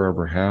Ferrer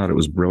ever had. It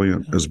was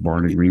brilliant as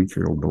Barney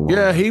Greenfield.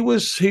 Yeah, he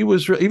was.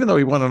 Even though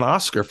he won an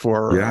Oscar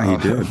for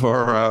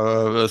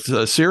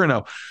Cyrano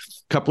a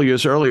couple of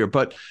years earlier.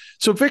 But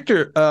so,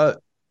 Victor, I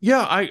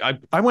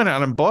went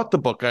out and bought the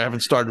book. I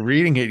haven't started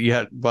reading it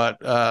yet, but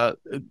for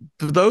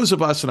those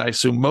of us, and I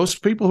assume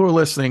most people who are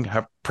listening,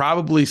 have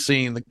probably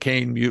seen The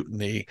Caine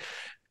Mutiny.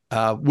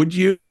 Would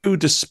you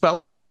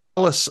dispel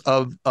us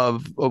of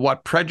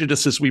what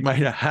prejudices we might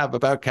have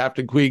about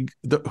Captain Queeg,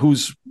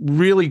 who's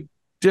really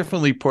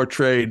differently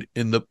portrayed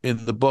in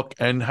the book,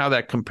 and how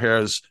that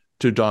compares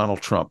to Donald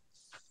Trump?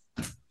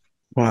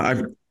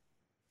 Well,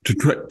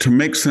 to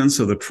make sense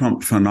of the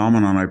Trump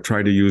phenomenon, I've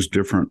tried to use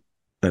different,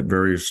 at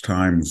various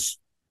times,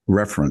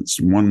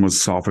 reference. One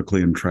was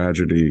Sophoclean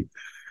tragedy,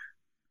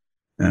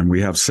 and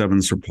we have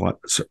 7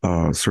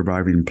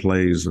 surviving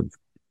plays of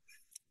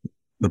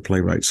the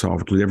playwright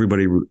Sophocles.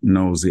 Everybody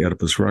knows the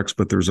Oedipus Rex,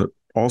 but there's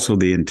also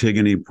the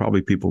Antigone.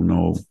 Probably people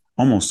know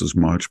almost as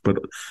much, but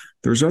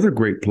there's other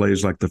great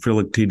plays like the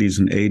Philoctetes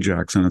and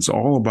Ajax, and it's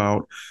all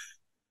about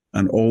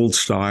an old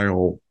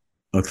style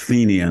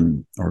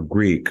Athenian or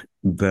Greek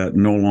that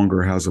no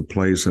longer has a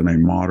place in a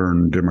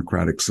modern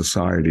democratic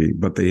society,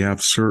 but they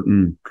have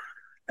certain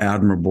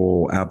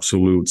admirable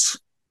absolutes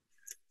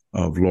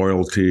of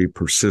loyalty,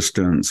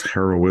 persistence,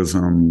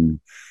 heroism.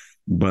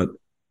 But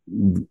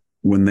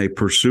when they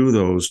pursue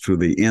those to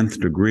the nth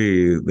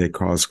degree, they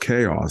cause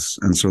chaos.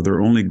 And so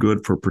they're only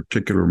good for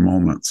particular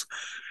moments.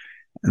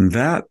 And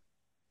that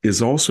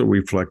is also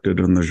reflected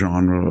in the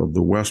genre of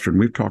the Western.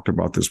 We've talked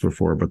about this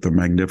before, but the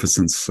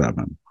Magnificent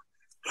Seven,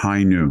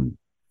 High Noon,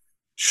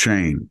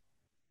 Shane,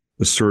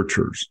 The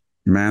Searchers,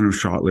 Man Who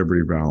Shot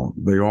Liberty Valance,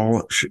 they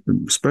all,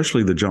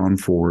 especially the John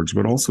Fords,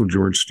 but also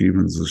George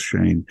Stevens as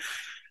Shane,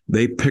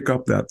 they pick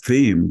up that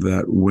theme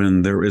that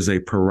when there is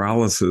a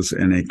paralysis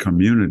in a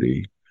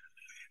community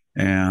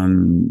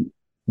and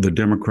the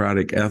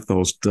democratic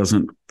ethos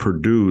doesn't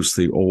produce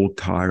the old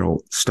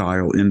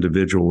style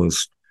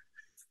individualist,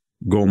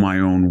 go my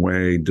own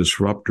way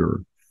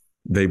disruptor,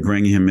 they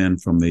bring him in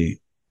from the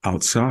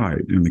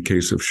outside. In the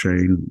case of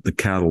Shane, the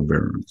cattle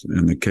barons.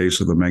 In the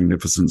case of the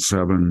Magnificent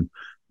Seven,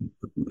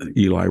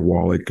 Eli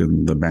Wallach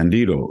and the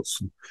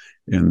Bandidos.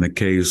 In the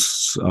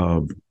case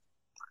of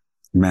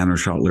Man Who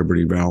Shot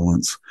Liberty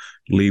Valance,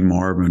 Lee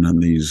Marvin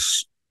and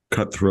these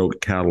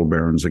cutthroat cattle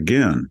barons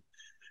again.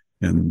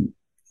 In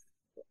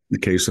the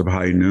case of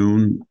High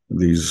Noon,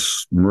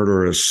 these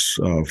murderous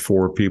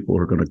 4 people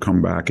are going to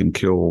come back and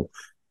kill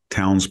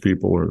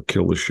townspeople or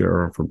kill the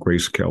sheriff or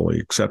Grace Kelly,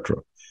 etc.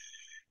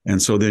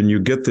 And so then you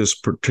get this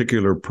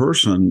particular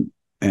person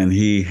and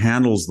he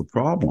handles the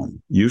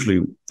problem,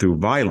 usually through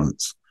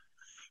violence.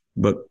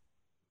 But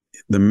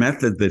the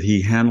method that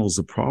he handles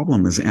the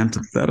problem is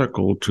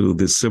antithetical to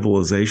the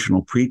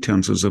civilizational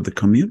pretenses of the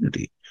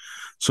community.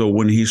 So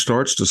when he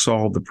starts to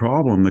solve the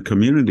problem, the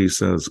community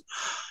says,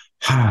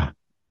 at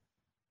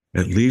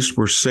least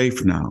we're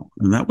safe now.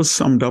 And that was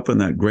summed up in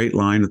that great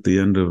line at the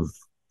end of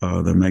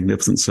the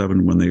Magnificent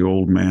Seven when the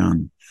old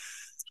man,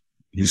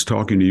 he's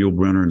talking to Yul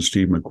Brynner and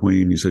Steve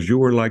McQueen. He says, you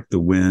were like the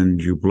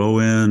wind. You blow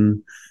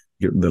in,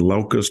 the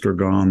locusts are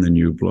gone, then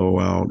you blow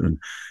out. And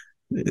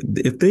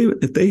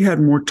if they had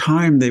more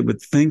time, they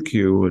would thank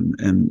you.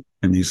 And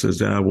he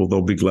says, well,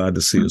 they'll be glad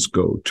to see us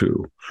go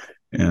too.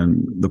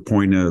 And the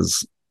point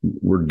is,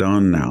 we're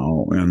done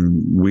now,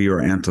 and we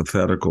are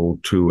antithetical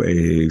to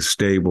a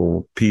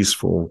stable,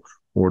 peaceful,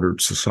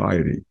 ordered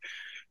society.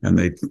 And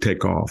they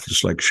take off,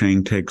 just like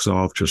Shane takes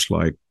off, just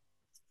like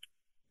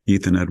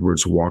Ethan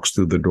Edwards walks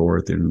through the door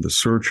at the end of The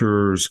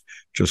Searchers,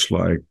 just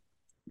like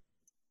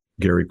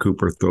Gary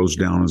Cooper throws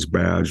down his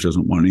badge,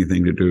 doesn't want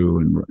anything to do,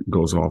 and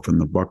goes off in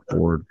the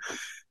buckboard,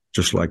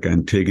 just like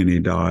Antigone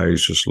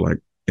dies, just like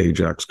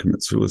Ajax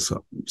commits suicide.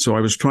 So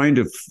I was trying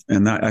to,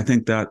 and that I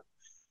think that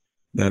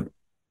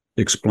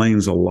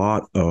explains a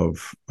lot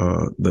of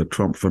the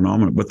Trump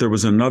phenomenon. But there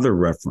was another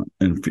reference,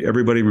 and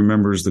everybody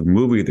remembers the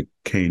movie, The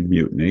Caine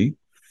Mutiny.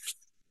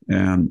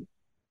 And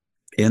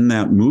in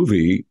that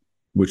movie,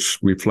 which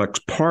reflects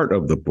part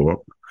of the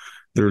book,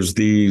 there's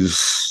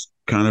these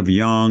kind of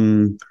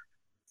young,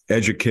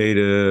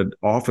 educated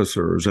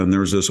officers, and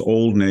there's this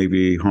old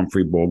Navy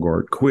Humphrey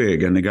Bogart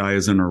Queeg, and the guy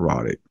is a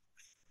neurotic,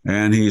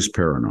 and he's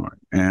paranoid,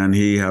 and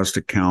he has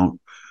to count,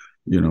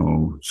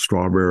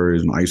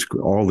 strawberries and ice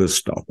cream, all this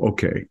stuff.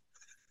 Okay.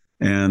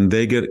 And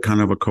they get kind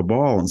of a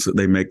cabal, and so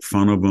they make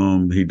fun of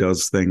him. He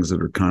does things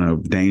that are kind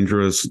of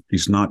dangerous.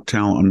 He's not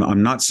talented.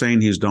 I'm not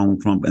saying he's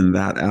Donald Trump in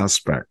that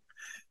aspect.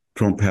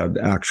 Trump had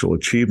actual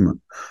achievement.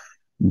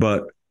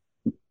 But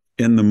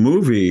in the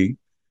movie,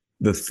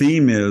 the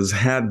theme is,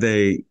 had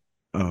they,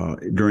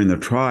 during the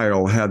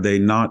trial, had they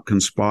not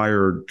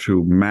conspired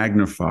to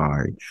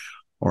magnify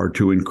or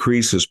to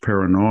increase his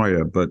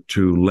paranoia, but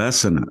to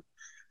lessen it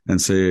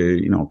and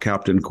say,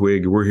 Captain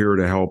Queeg, we're here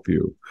to help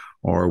you.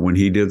 Or when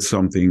he did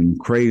something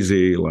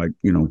crazy, like,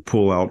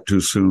 pull out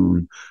too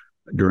soon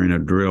during a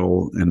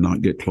drill and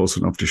not get close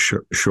enough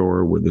to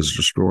shore with his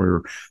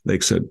destroyer, they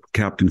said,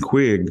 Captain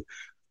Queeg,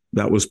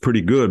 that was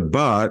pretty good,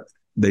 but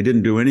they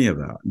didn't do any of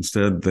that.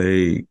 Instead,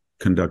 they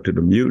conducted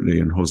a mutiny,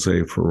 and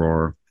Jose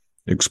Ferrer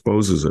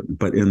exposes it.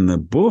 But in the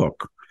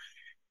book,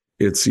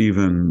 it's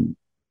even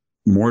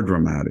more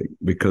dramatic,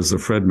 because the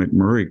Fred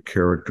McMurray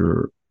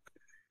character,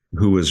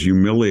 who was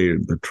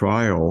humiliated at the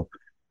trial,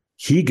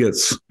 he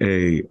gets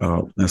a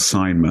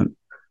assignment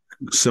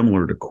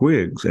similar to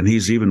Queeg's, and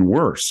he's even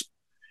worse.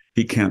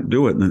 He can't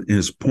do it. And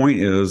his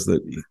point is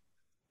that,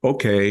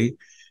 okay,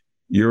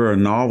 you're a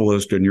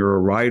novelist and you're a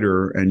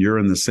writer and you're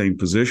in the same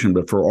position,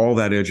 but for all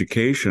that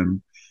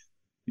education,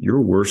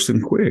 you're worse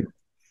than Queeg.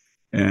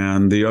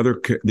 And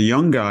the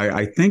young guy,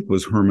 I think,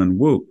 was Herman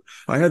Wouk.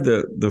 I had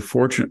the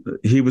fortune,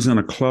 he was in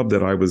a club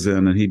that I was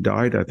in, and he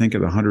died, I think,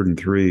 at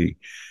 103.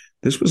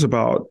 This was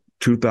about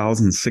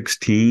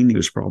 2016. He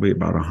was probably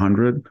about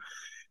 100.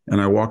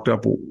 And I walked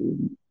up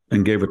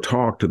and gave a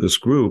talk to this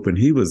group, and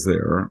he was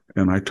there,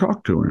 and I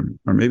talked to him,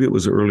 or maybe it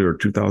was earlier,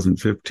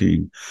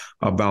 2015,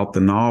 about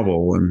the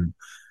novel. And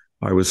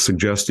I was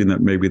suggesting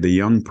that maybe the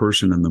young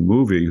person in the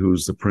movie,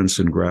 who's the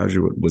Princeton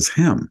graduate, was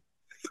him.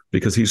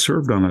 because he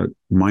served on a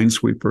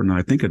minesweeper and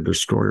I think a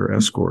destroyer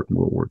escort in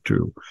World War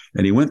II.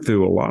 And he went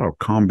through a lot of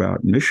combat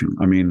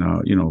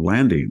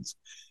landings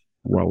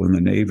while in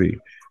the Navy.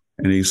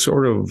 And he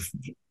sort of,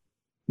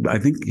 I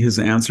think his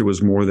answer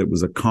was more that it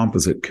was a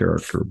composite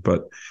character.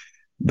 But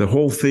the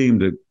whole theme,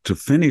 to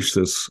finish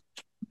this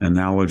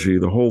analogy,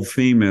 the whole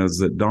theme is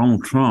that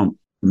Donald Trump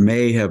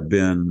may have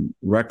been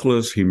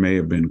reckless, he may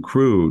have been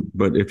crude,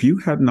 but if you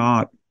had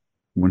not,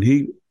 when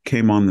he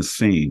came on the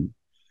scene,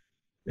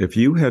 if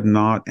you had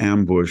not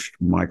ambushed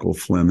Michael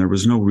Flynn, there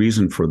was no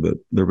reason for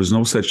there was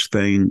no such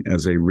thing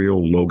as a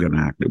real Logan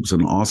Act. It was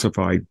an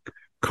ossified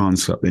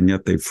concept, and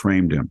yet they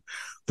framed him.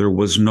 There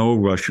was no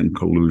Russian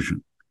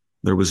collusion.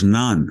 There was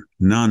none.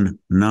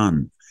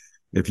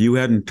 If you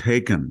hadn't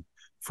taken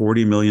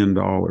 $40 million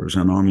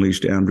and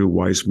unleashed Andrew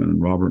Weissman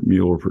and Robert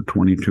Mueller for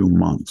 22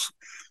 months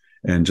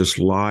and just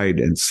lied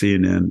and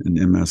CNN and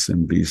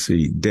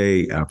MSNBC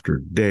day after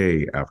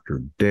day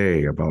after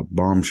day about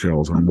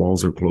bombshells and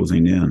walls are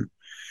closing in,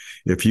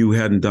 if you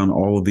hadn't done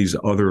all of these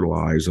other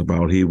lies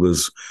about he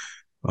was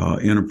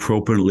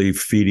inappropriately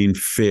feeding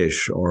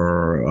fish,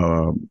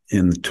 or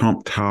in the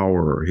Trump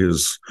Tower,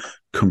 his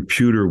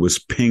computer was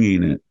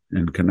pinging it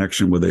in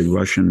connection with a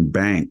Russian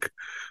bank,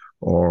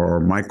 or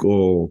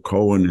Michael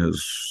Cohen,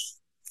 his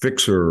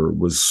fixer,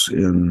 was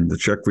in the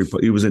Czech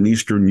Republic. He was in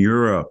Eastern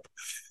Europe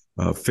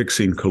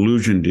fixing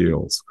collusion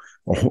deals.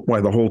 Why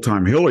the whole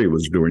time Hillary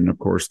was doing, of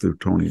course, through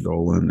Tony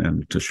Dolan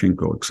and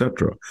Tashenko, et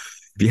cetera.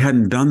 If you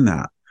hadn't done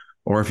that,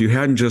 or if you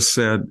hadn't just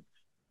said,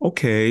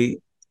 okay,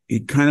 he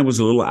kind of was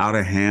a little out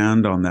of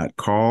hand on that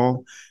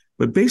call,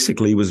 but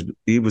basically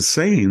he was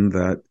saying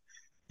that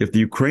if the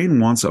Ukraine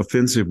wants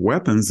offensive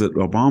weapons that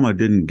Obama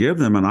didn't give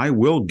them, and I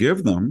will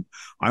give them,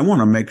 I want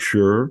to make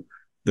sure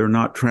they're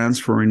not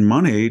transferring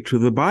money to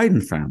the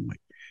Biden family.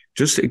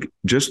 Just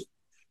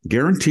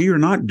guarantee you're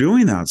not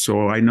doing that,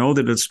 so I know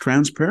that it's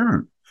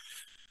transparent.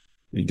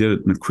 He did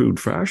it in a crude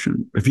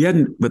fashion.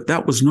 But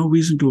that was no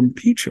reason to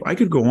impeach him. I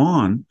could go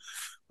on,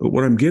 but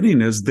what I'm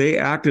getting is they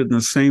acted in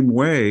the same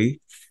way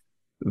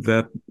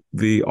that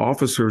the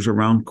officers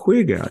around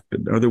Queeg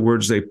acted. In other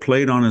words, they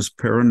played on his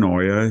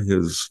paranoia,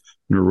 his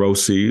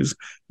neuroses.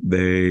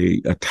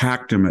 They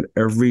attacked him at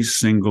every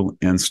single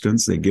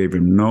instance. They gave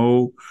him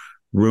no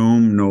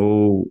room,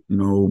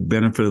 no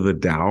benefit of the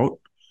doubt.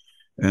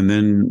 And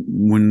then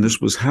when this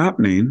was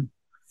happening,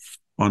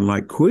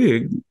 unlike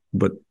Queeg,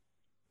 but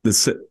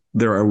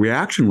their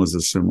reaction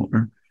was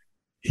similar,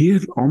 he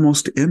had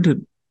almost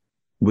ended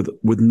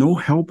with no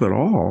help at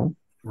all.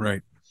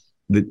 Right.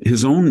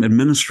 His own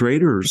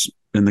administrators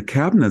and the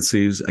cabinet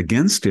sees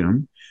against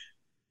him.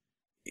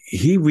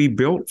 He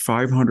rebuilt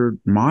 500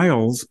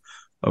 miles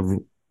of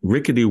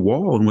rickety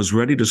wall and was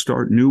ready to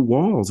start new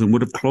walls and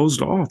would have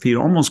closed off. He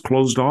almost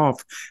closed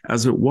off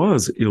as it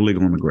was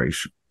illegal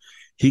immigration.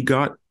 He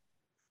got,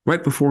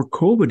 right before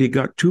COVID, he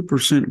got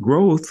 2%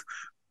 growth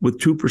with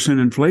 2%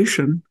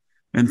 inflation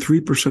and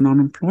 3%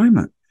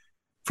 unemployment.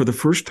 For the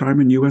first time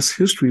in U.S.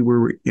 history, we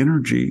were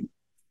energy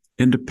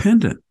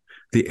independent.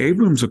 The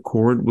Abrams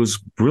Accord was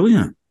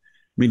brilliant.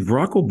 I mean,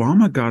 Barack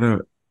Obama got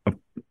a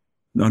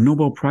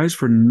Nobel Prize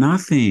for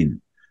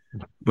nothing.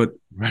 But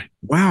right.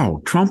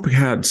 Wow, Trump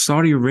had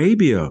Saudi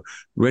Arabia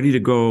ready to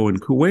go,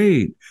 and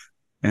Kuwait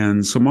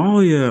and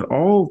Somalia,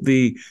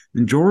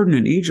 and Jordan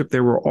and Egypt, they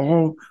were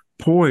all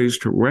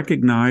poised to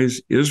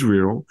recognize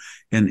Israel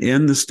and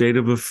end the state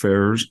of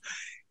affairs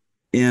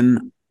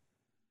in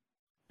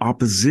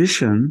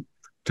opposition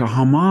to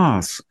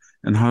Hamas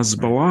and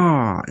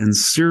Hezbollah and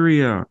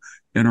Syria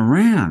and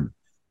Iran.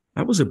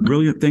 That was a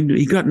brilliant thing.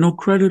 He got no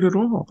credit at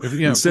all.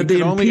 Instead,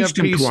 they only have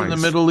peace in the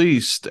Middle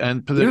East,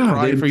 and they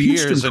cried for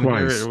years.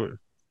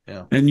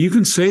 And you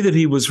can say that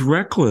he was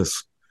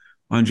reckless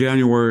on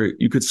January.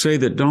 You could say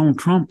that Donald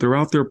Trump, they're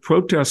out there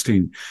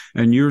protesting,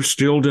 and you're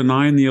still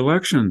denying the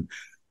election.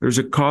 There's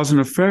a cause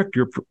and effect.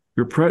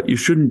 You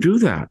shouldn't do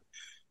that.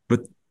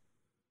 But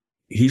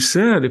he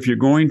said, if you're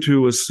going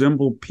to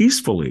assemble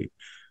peacefully,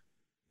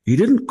 he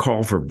didn't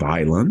call for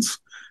violence.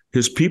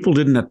 His people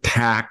didn't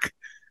attack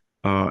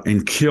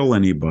and kill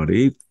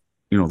anybody.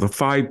 The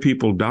 5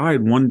 people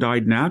died. 1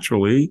 died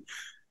naturally.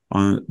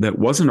 That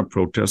wasn't a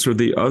protester.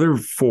 The other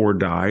 4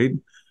 died,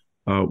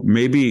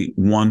 maybe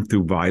 1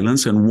 through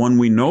violence and 1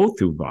 we know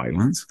through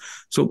violence.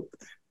 So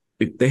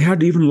they had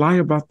to even lie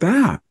about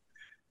that.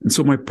 And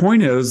so my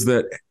point is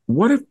that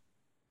what if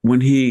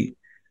when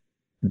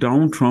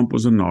Donald Trump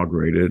was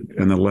inaugurated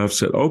and the left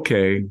said,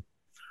 okay,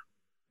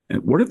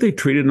 what if they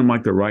treated him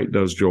like the right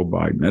does Joe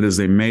Biden? That is,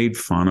 they made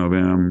fun of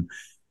him,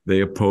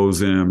 they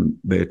oppose him,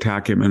 they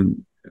attack him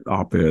in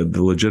op-ed,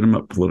 the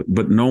legitimate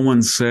but no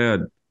one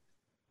said,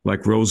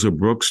 like Rosa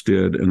Brooks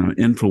did in an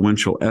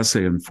influential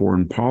essay in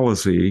foreign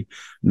policy,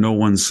 no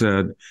one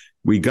said,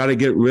 we got to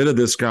get rid of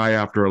this guy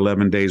after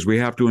 11 days. We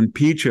have to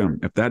impeach him.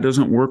 If that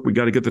doesn't work, we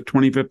got to get the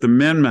 25th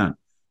Amendment.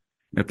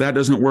 If that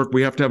doesn't work,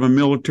 we have to have a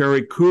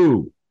military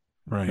coup.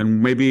 Right.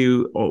 And maybe,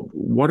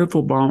 what if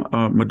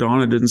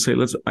Madonna didn't say,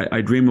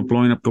 I dream of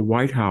blowing up the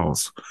White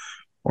House?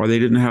 Or they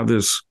didn't have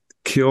this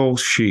kill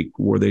chic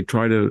where they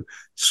try to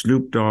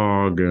Snoop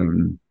Dogg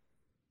and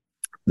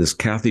this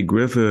Kathy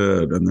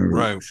Griffith and the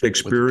right.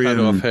 Shakespearean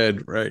cut off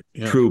head, right?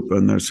 Yeah. troupe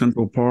and the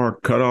Central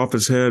Park, cut off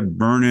his head,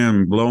 burn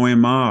him, blow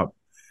him up.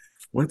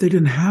 What if they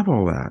didn't have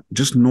all that?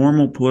 Just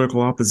normal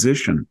political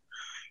opposition.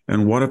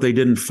 And what if they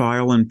didn't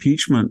file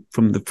impeachment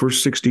from the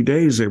first 60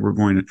 days? They were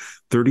going to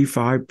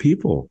 35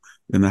 people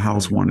in the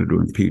House wanted to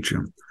impeach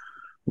him.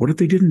 What if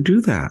they didn't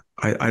do that?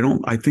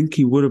 I think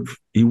he wouldn't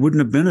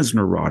have been as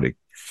neurotic.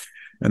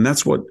 And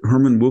that's what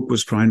Herman Wouk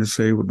was trying to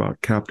say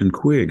about Captain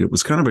Queeg. It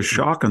was kind of a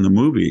shock in the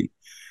movie,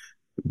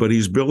 but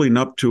he's building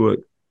up to it,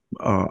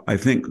 I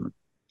think,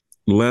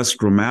 less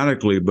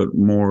dramatically, but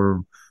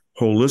more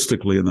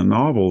holistically in the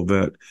novel,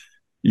 that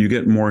you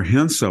get more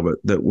hints of it,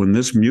 that when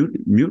this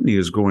mutiny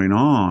is going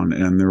on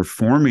and they're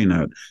forming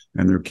it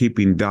and they're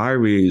keeping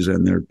diaries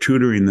and they're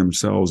tutoring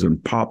themselves in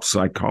pop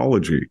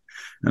psychology,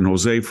 and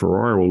Jose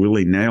Ferrer will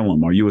really nail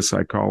them. Are you a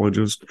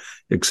psychologist?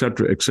 Et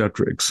cetera, et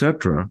cetera, et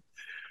cetera.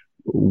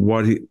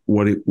 What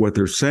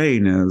they're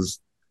saying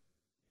is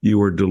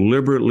you are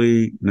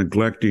deliberately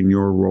neglecting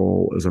your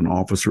role as an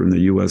officer in the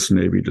U.S.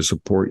 Navy to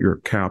support your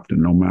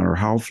captain, no matter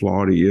how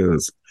flawed he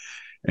is.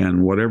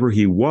 And whatever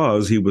he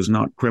was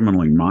not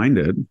criminally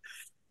minded.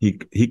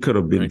 He could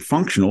have been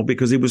functional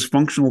because he was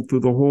functional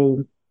through the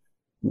whole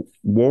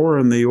war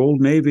in the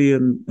old Navy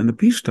and the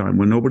peacetime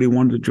when nobody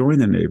wanted to join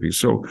the Navy.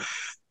 So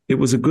it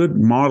was a good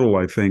model,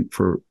 I think,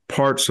 for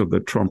parts of the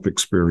Trump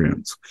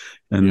experience.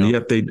 And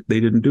yet they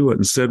didn't do it.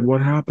 Instead,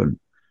 what happened?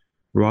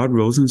 Rod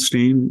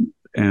Rosenstein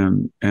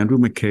and Andrew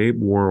McCabe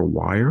wore a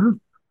wire,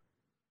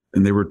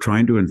 and they were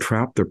trying to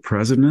entrap the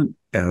president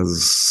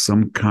as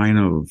some kind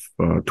of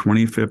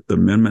 25th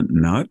Amendment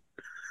nut.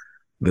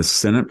 The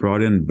Senate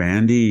brought in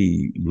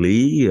Bandy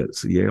Lee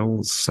as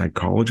Yale's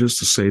psychologist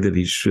to say that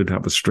he should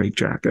have a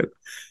straitjacket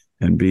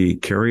and be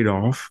carried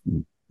off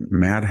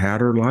Mad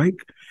Hatter-like.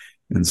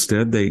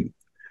 Instead, they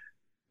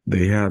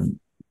had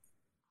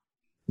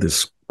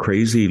this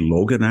crazy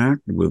Logan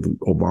Act with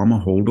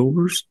Obama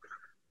holdovers.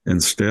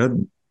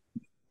 Instead,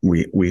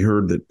 we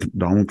heard that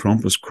Donald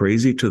Trump was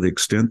crazy to the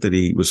extent that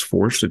he was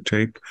forced to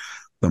take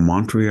the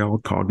Montreal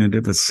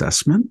Cognitive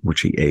Assessment,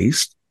 which he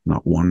aced,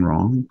 not one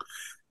wrong.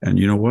 And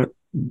you know what?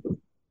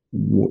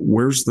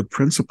 Where's the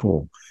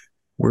principle?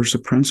 Where's the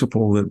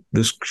principle that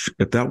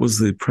if that was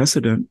the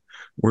precedent,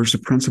 where's the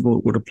principle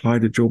that would apply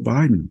to Joe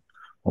Biden?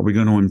 Are we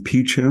going to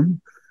impeach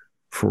him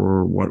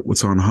for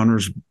what's on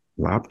Hunter's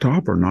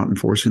laptop or not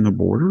enforcing the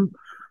border?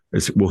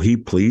 Will he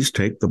please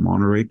take the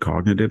Monterey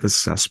Cognitive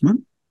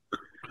Assessment?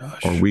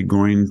 Gosh. Are we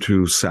going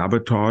to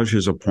sabotage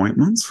his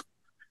appointments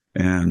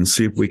and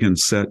see if we can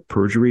set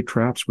perjury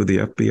traps with the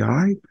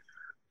FBI?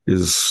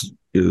 Is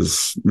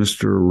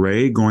Mr.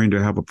 Wray going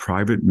to have a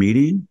private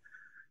meeting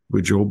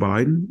with Joe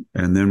Biden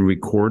and then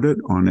record it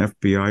on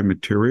FBI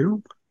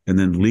material and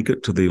then leak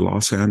it to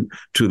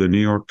the New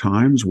York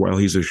Times while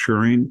he's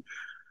assuring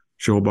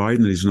Joe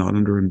Biden that he's not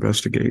under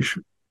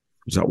investigation?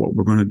 Is that what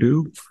we're going to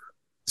do?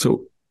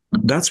 So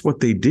that's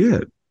what they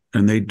did.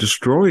 And they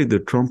destroyed the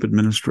Trump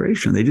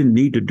administration. They didn't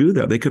need to do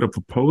that. They could have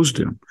opposed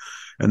him.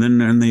 And then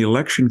when the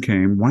election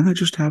came, why not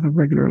just have a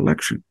regular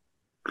election?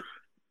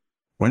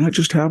 Why not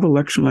just have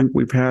election like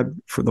we've had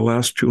for the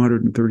last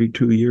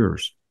 232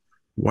 years?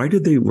 Why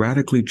did they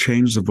radically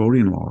change the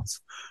voting laws?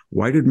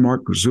 Why did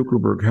Mark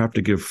Zuckerberg have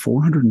to give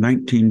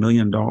 $419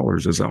 million,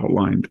 as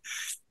outlined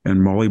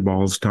in Molly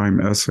Ball's Time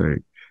essay,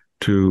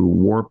 to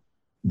warp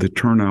the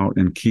turnout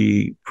in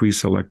key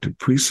pre-selected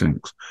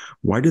precincts?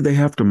 Why did they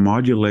have to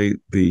modulate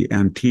the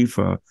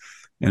Antifa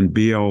and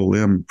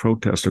BLM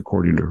protest,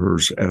 according to her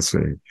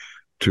essay,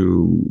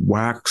 to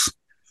wax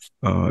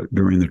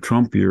during the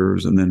Trump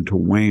years and then to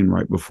wane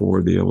right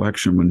before the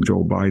election when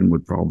Joe Biden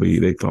would probably,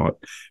 they thought,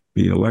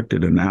 be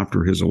elected, and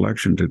after his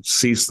election to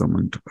cease them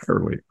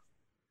entirely?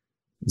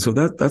 So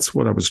that's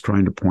what I was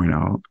trying to point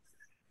out.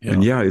 Yeah.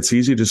 And it's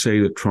easy to say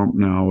that Trump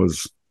now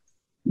is,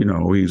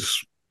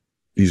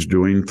 he's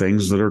doing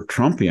things that are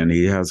Trumpian.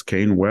 He has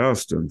Kanye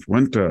West and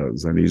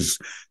Fuentes, and he's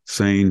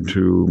saying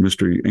to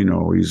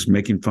he's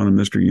making fun of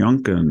Mr.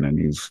 Youngkin, and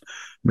he's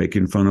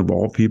making fun of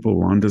all people,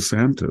 Ron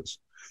DeSantis.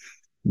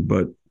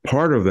 But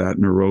part of that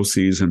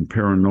neuroses and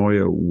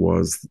paranoia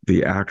was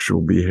the actual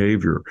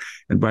behavior.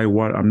 And by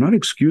what, I'm not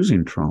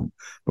excusing Trump,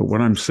 but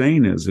what I'm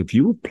saying is if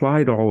you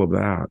applied all of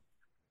that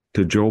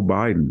to Joe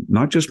Biden,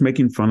 not just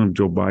making fun of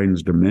Joe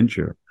Biden's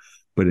dementia,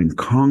 but in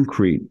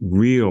concrete,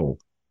 real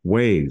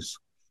ways.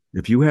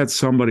 If you had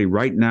somebody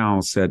right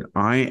now said,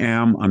 I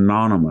am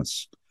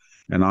anonymous,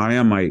 and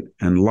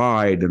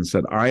lied and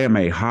said, I am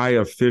a high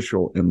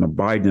official in the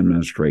Biden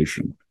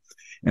administration,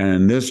 and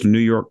in this New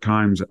York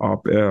Times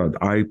op-ed,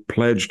 I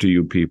pledge to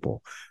you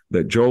people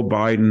that Joe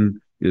Biden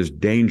is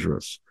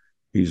dangerous.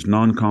 He's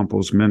non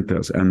compos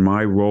mentis, and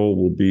my role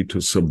will be to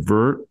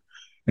subvert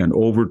and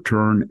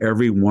overturn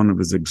every one of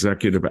his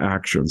executive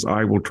actions.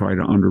 I will try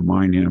to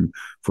undermine him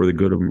for the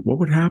good of him. What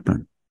would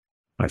happen?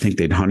 I think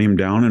they'd hunt him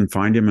down and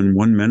find him in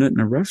 1 minute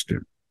and arrest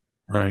him.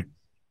 Right.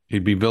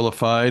 He'd be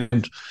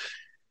vilified.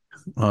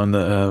 on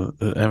the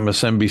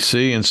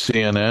MSNBC and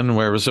CNN.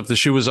 Whereas if the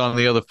shoe was on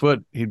the other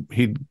foot, he'd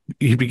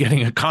be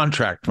getting a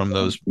contract from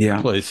those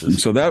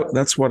places. So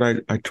that's what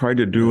I tried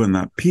to do in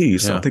that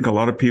piece. I think a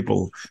lot of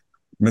people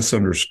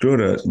misunderstood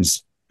it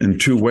in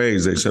two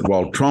ways. They said,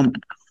 well, Trump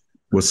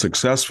was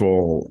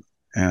successful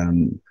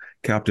and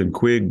Captain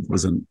Queeg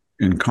was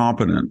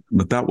incompetent,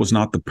 but that was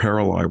not the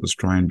parallel I was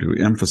trying to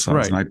emphasize.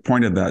 Right. And I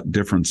pointed that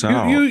difference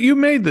out. You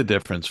made the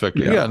difference,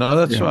 Victor.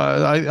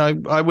 Why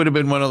I would have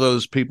been one of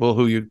those people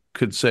who you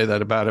could say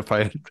that about if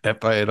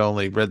I had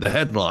only read the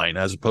headline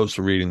as opposed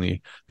to reading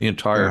the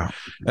entire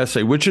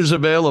essay, which is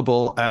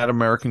available at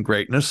American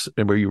Greatness,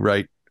 where you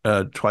write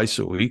twice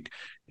a week.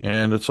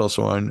 And it's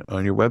also on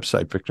your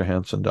website,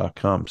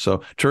 victorhansen.com.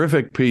 So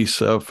terrific piece,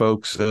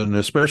 folks. And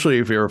especially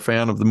if you're a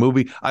fan of the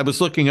movie. I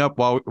was looking up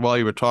while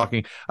you were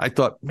talking. I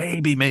thought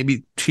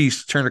maybe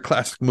Turner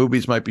Classic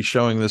Movies might be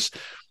showing this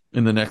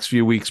in the next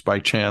few weeks by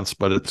chance,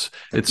 but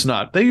it's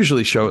not. They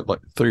usually show it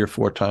like 3 or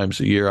 4 times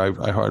a year.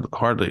 I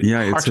hardly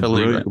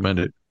recommend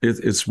it.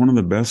 It's one of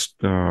the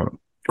best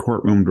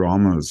courtroom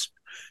dramas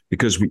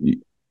because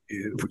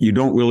you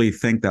don't really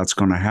think that's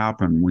going to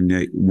happen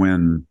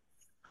when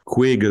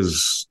Queeg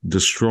is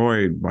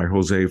destroyed by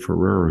Jose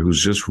Ferrer,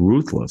 who's just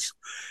ruthless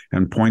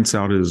and points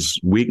out his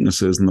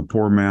weaknesses, and the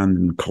poor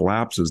man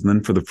collapses. And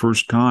then for the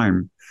first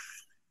time,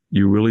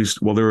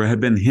 there had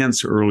been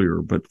hints earlier,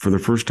 but for the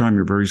first time,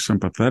 you're very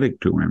sympathetic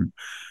to him.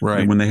 Right.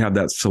 And when they have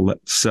that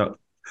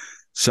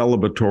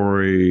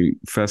celebratory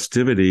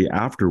festivity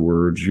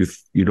afterwards,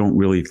 you don't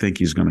really think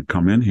he's going to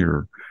come in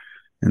here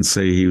and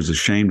say he was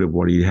ashamed of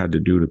what he had to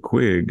do to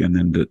Queeg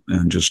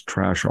and just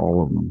trash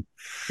all of them.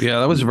 Yeah,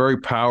 that was a very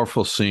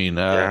powerful scene.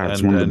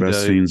 It's one of the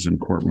best scenes in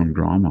courtroom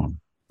drama.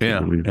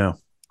 Yeah.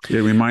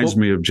 It reminds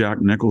me of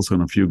Jack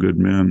Nicholson, A Few Good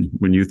Men,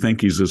 when you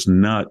think he's this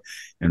nut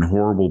and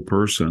horrible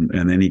person,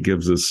 and then he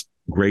gives this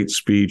great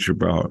speech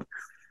about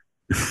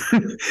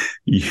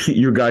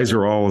you guys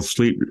are all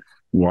asleep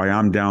while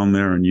I'm down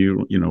there, and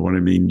you know what I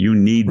mean? You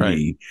need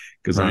me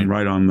because I'm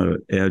right on the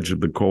edge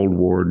of the Cold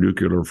War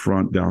nuclear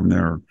front down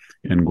there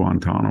in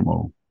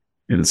Guantanamo.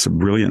 And it's a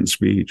brilliant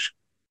speech.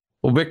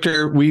 Well,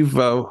 Victor,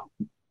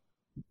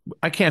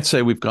 I can't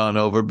say we've gone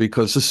over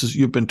because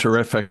you've been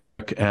terrific,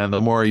 and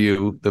the more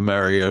you, the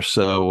merrier.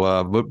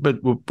 So,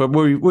 but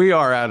we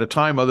are out of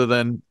time. Other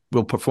than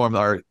we'll perform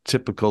our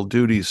typical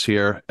duties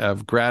here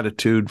of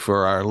gratitude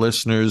for our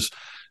listeners.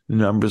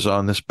 Numbers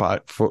on this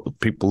for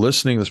people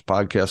listening, this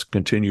podcast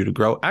continue to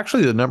grow.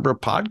 Actually, the number of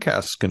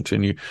podcasts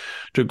continue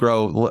to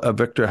grow.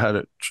 Victor had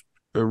a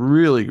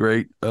really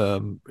great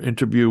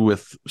interview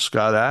with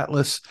Scott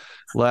Atlas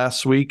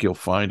last week. You'll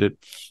find it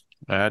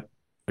at,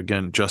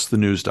 again,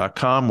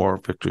 justthenews.com or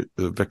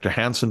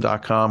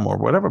victorhansen.com or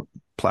whatever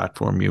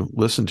platform you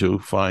listen to.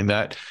 Find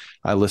that.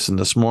 I listened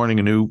this morning,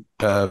 a new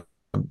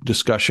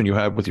discussion you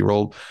had with your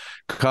old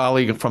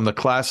colleague from the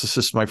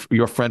classicist, my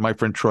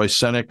friend Troy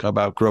Senek,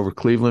 about Grover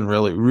Cleveland.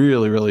 Really,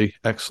 really, really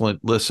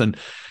excellent listen.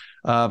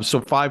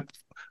 So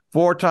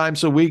 4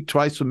 times a week,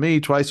 twice with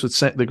me, twice with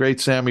the great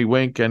Sammy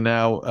Wink, and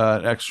now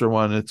an extra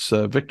one. It's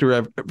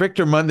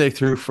Victor Monday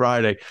through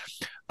Friday.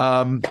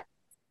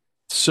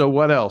 So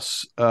what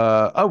else?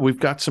 We've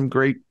got some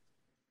great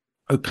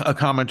a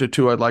comment or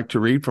two I'd like to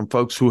read from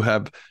folks who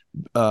have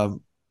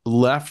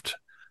left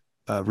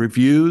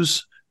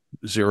reviews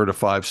 0 to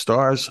 5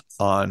 stars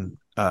on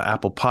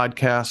Apple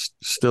Podcasts.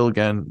 Still,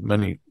 again,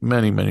 many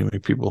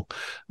people,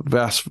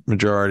 vast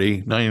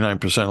majority,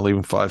 99% are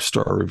leaving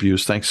 5-star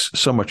reviews. Thanks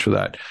so much for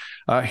that.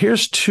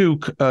 Here's two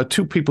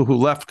people who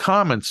left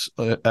comments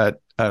at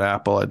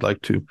Apple. I'd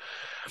like to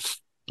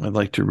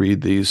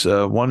read these.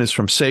 One is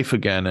from Safe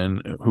Again,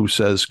 and who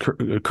says,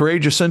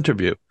 courageous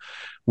interview.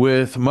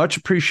 With much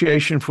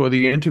appreciation for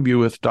the interview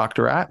with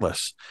Dr.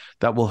 Atlas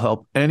that will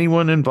help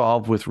anyone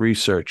involved with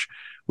research,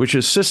 which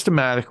is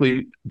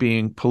systematically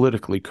being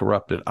politically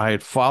corrupted. I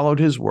had followed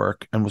his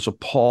work and was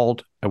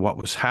appalled at what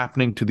was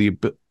happening to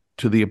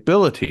the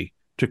ability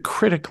to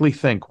critically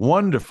think.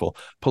 Wonderful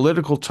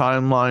political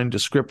timeline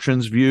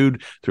descriptions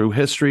viewed through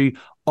history.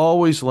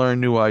 Always learn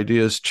new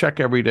ideas.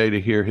 Check every day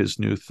to hear his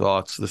new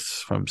thoughts. This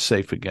is from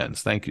Safe Again.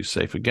 Thank you,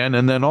 Safe Again.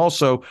 And then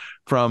also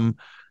from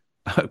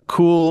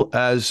Cool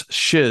as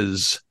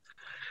Shiz.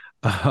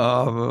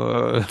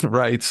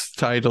 Writes,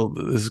 titled,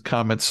 his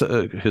comments,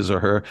 his or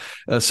her,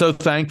 so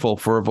thankful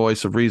for a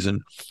voice of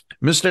reason.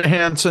 Mr.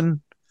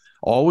 Hansen,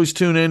 always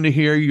tune in to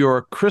hear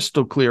your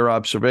crystal clear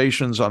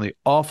observations on the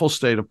awful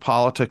state of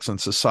politics and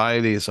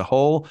society as a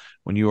whole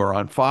when you are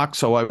on Fox.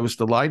 So I was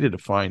delighted to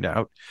find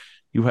out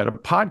you had a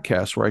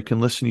podcast where I can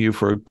listen to you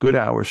for a good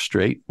hour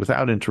straight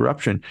without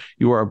interruption.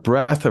 You are a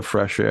breath of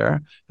fresh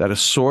air that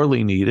is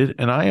sorely needed,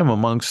 and I am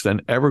amongst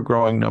an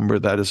ever-growing number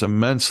that is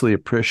immensely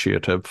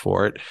appreciative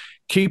for it.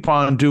 Keep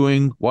on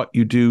doing what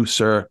you do,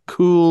 sir.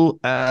 Cool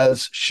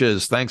as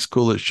shiz. Thanks,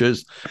 Cool as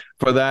shiz,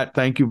 for that.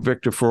 Thank you,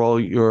 Victor, for all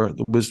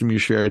the wisdom you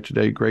shared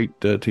today. Great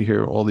to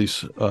hear all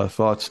these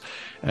thoughts.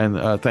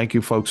 And thank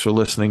you, folks, for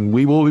listening.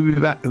 We will be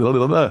back.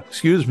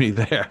 Excuse me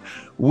there.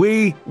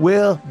 We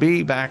will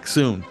be back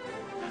soon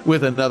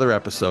with another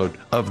episode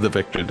of The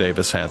Victor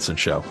Davis Hanson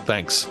Show.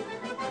 Thanks.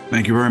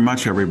 Thank you very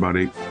much,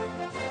 everybody.